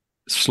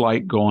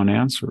slight go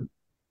unanswered,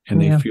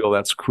 and they feel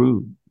that's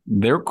crude.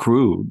 They're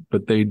crude,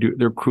 but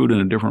they're crude in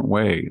a different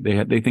way.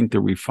 They think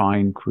they're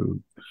refined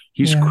crude.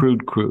 He's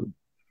crude.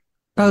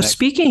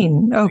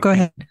 Oh, go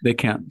ahead. They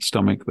can't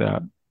stomach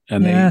that.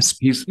 And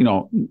he's,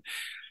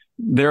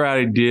 their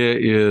idea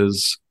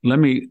is,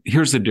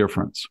 here's the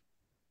difference.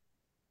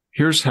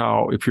 Here's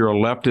how, if you're a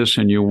leftist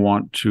and you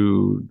want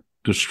to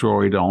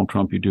destroy Donald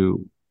Trump,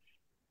 you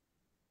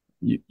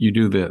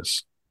do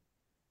this.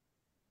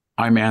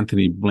 I'm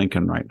Anthony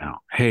Blinken right now.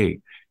 Hey,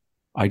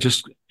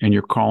 and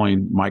you're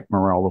calling Mike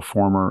Morrell, the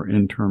former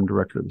interim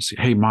director of the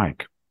CIA. Hey,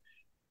 Mike,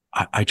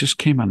 I just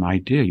came on an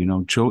idea.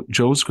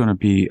 Joe's going to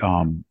be,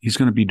 he's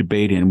going to be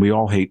debating, and we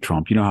all hate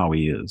Trump. You know how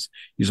he is.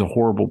 He's a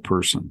horrible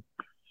person.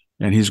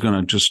 and he's going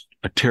to just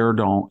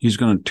he's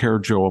going to tear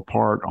Joe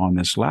apart on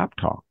this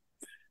laptop.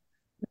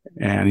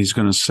 And he's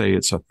going to say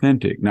it's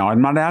authentic. Now,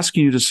 I'm not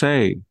asking you to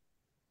say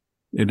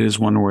it is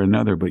one way or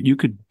another, but you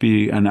could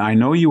be, and I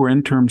know you were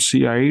interim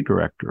CIA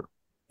director.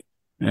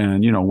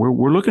 And,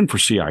 we're looking for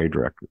CIA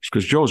directors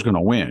because Joe's going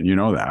to win. You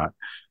know that.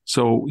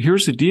 So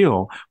here's the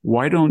deal.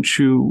 Why don't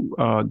you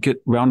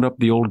round up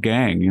the old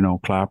gang,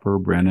 Clapper,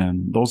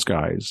 Brennan, those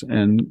guys,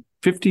 and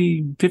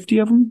 50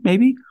 of them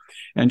maybe,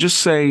 and just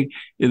say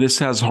this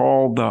has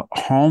all the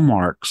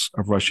hallmarks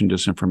of Russian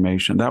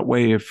disinformation. That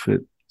way, if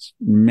it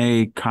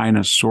may kind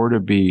of sort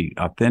of be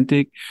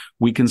authentic,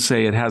 we can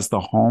say it has the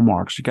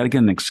hallmarks. You got to get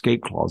an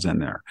escape clause in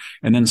there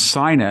and then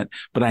sign it.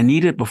 But I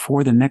need it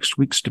before the next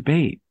week's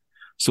debate.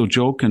 So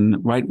Joe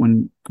can, right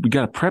when we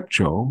got to prep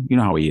Joe, you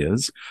know how he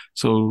is.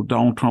 So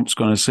Donald Trump's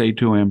going to say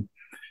to him,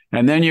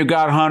 and then you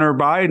got Hunter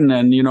Biden,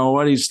 and you know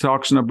what? He's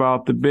talking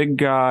about the big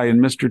guy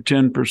and Mr.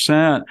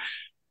 10%.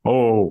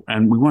 Oh,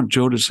 and we want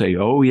Joe to say,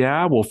 oh,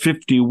 yeah, well,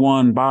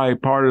 51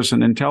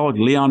 bipartisan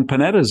intelligence. Leon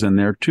Panetta's in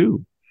there,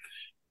 too.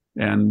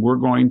 And we're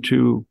going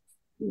to,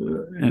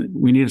 and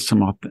we need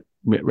some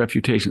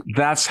refutation.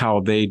 That's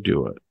how they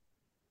do it.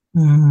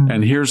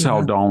 And here's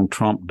how Donald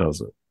Trump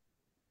does it.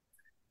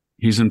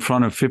 He's in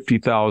front of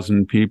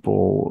 50,000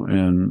 people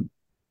in,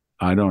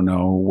 I don't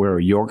know where,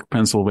 York,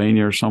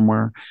 Pennsylvania or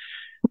somewhere.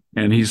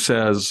 And he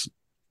says,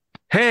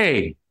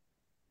 hey,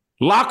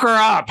 lock her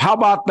up. How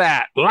about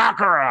that? Lock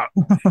her up.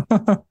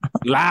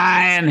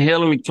 Lying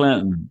Hillary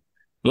Clinton.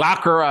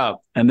 Lock her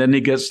up. And then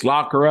he gets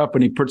lock her up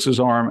and he puts his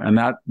arm, and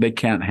that they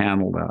can't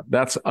handle that.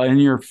 That's in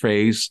your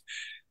face.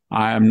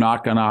 I am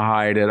not going to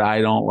hide it.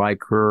 I don't like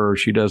her.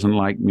 She doesn't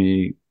like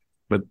me.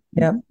 But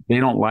they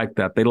don't like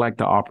that. They like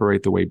to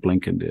operate the way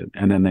Blinken did.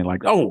 And then they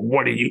like, oh,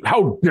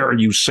 how dare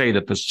you say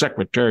that the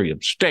Secretary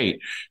of State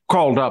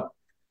called up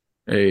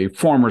a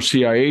former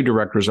CIA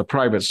director as a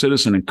private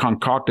citizen and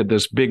concocted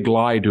this big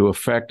lie to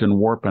affect and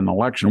warp an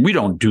election. We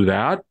don't do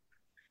that.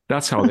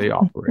 That's how they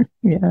operate.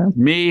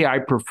 Me, I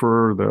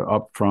prefer the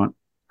upfront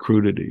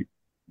crudity.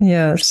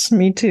 Yes,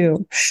 me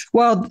too.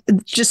 Well,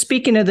 just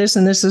speaking of this,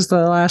 and this is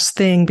the last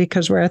thing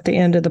because we're at the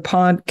end of the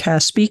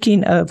podcast.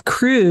 Speaking of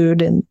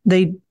crude, and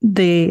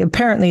they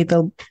apparently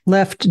the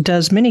left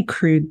does many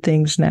crude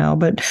things now,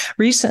 but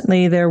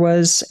recently there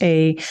was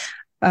a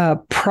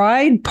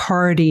pride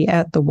party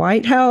at the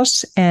White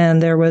House,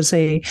 and there was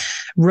a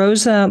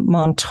Rosa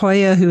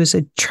Montoya, who is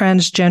a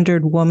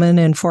transgendered woman,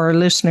 and for our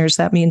listeners,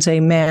 that means a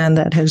man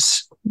that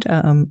has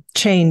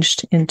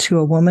changed into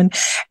a woman,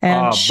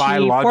 and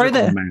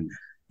biological man.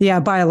 Yeah,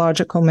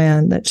 biological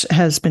man that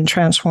has been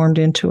transformed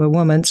into a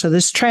woman. So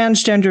this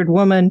transgendered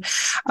woman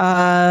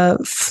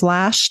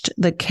flashed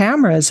the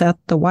cameras at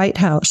the White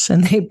House,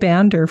 and they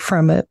banned her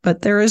from it.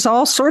 But there is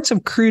all sorts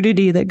of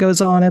crudity that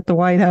goes on at the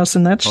White House,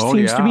 and that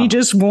seems to be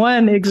just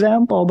one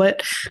example.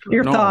 But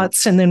your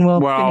thoughts, and then we'll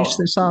finish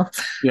this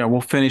off. Yeah,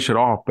 we'll finish it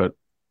off. But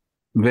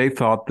they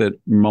thought that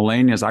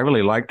Melania's, I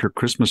really liked her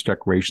Christmas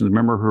decorations.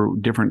 Remember her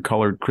different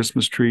colored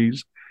Christmas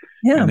trees?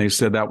 Yeah. And they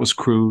said that was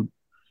crude.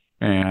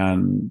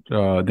 And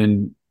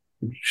then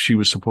she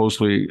was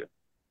supposedly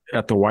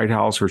at the White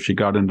House, or she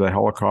got into the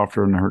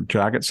helicopter and her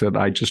jacket said,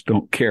 I just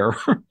don't care.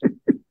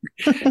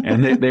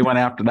 And they went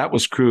after that.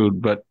 Was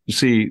crude. But you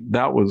see,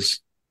 that was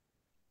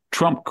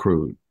Trump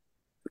crude.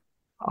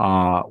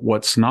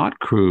 What's not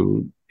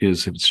crude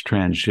is if it's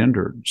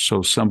transgendered.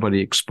 So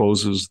somebody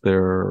exposes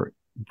their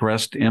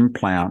breast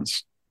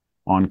implants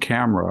on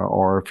camera,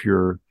 or if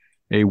you're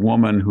a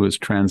woman who has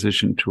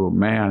transitioned to a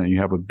man and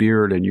you have a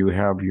beard and you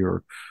have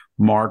your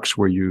marks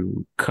where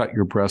you cut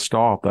your breast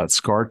off, that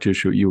scar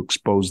tissue, you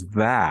expose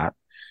that.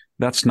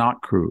 That's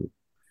not crude.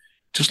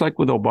 Just like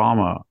with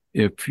Obama,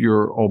 if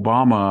you're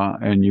Obama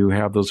and you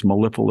have those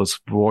mellifluous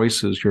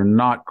voices, you're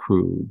not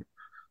crude.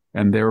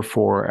 And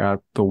therefore, at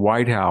the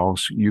White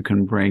House, you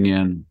can bring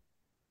in,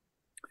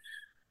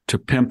 to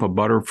pimp a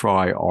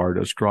butterfly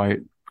artist, right?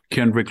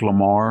 Kendrick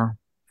Lamar.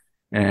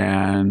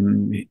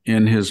 And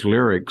in his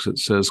lyrics, it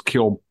says,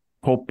 kill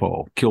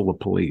Popo, kill the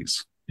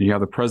police. You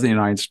have the President of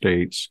the United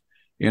States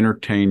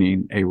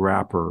entertaining a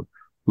rapper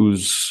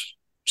whose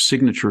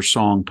signature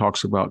song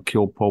talks about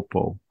kill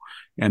Popo.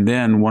 And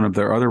then one of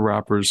their other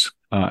rappers,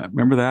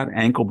 remember that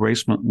ankle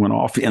bracelet went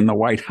off in the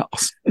White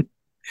House,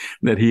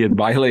 that he had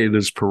violated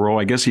his parole.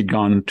 I guess he'd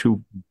gone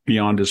too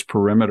beyond his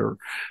perimeter.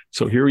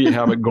 So here you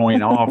have it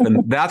going off,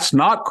 and that's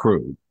not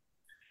crude.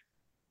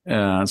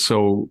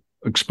 So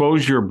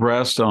expose your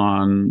breast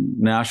on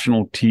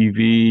national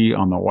TV,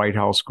 on the White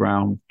House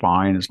ground,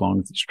 fine, as long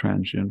as it's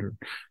transgender.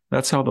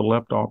 That's how the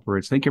left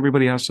operates. I think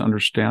everybody has to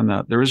understand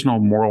that. There is no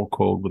moral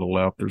code with the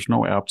left. There's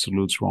no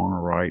absolutes wrong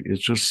or right.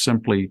 It's just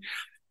simply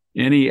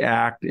any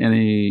act,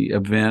 any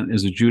event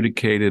is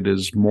adjudicated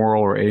as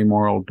moral or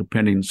amoral,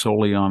 depending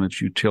solely on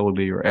its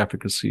utility or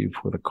efficacy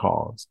for the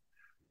cause.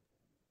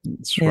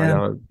 It's right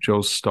out of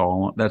Joseph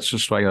Stalin. That's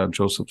just right out of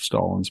Joseph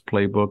Stalin's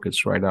playbook.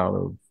 It's right out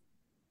of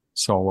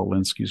Saul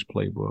Alinsky's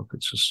playbook.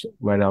 It's just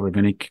right out of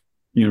any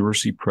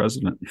university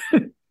president.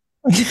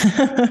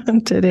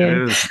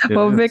 today.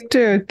 Well,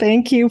 Victor,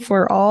 thank you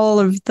for all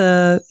of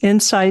the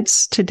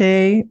insights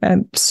today.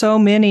 So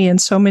many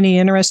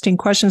interesting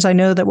questions. I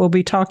know that we'll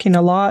be talking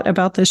a lot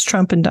about this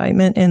Trump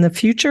indictment in the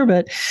future,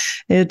 but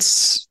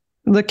it's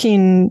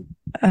looking,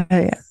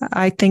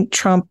 I think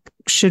Trump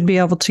should be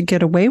able to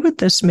get away with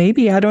this.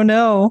 Maybe, I don't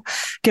know,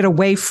 get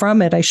away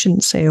from it. I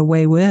shouldn't say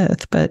away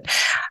with, but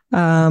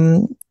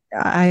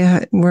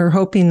we're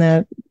hoping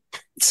that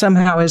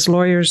somehow his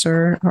lawyers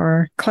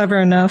are clever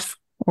enough,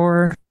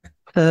 or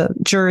the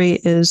jury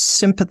is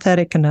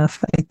sympathetic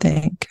enough, I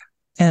think,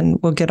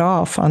 and will get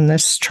off on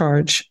this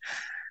charge.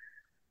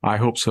 I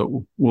hope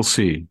so. We'll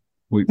see.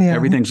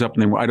 Everything's up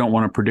in the air. I don't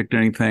want to predict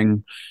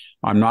anything.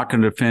 I'm not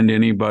going to defend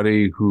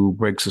anybody who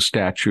breaks a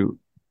statute.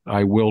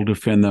 I will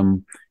defend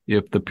them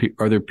if the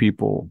other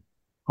people,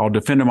 I'll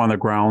defend them on the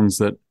grounds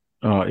that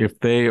if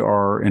they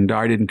are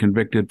indicted and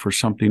convicted for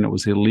something that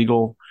was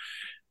illegal,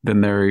 then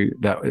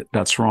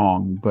that's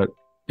wrong. But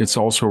it's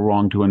also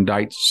wrong to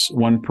indict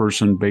one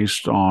person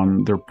based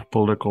on their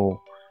political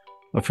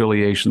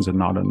affiliations and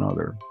not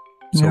another.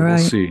 So We'll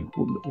see.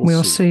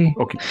 We'll see.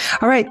 Okay.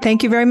 All right.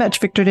 Thank you very much,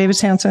 Victor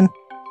Davis Hanson.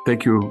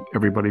 Thank you,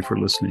 everybody, for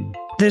listening.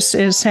 This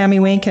is Sammy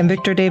Wink and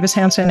Victor Davis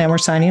Hanson, and we're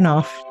signing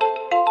off.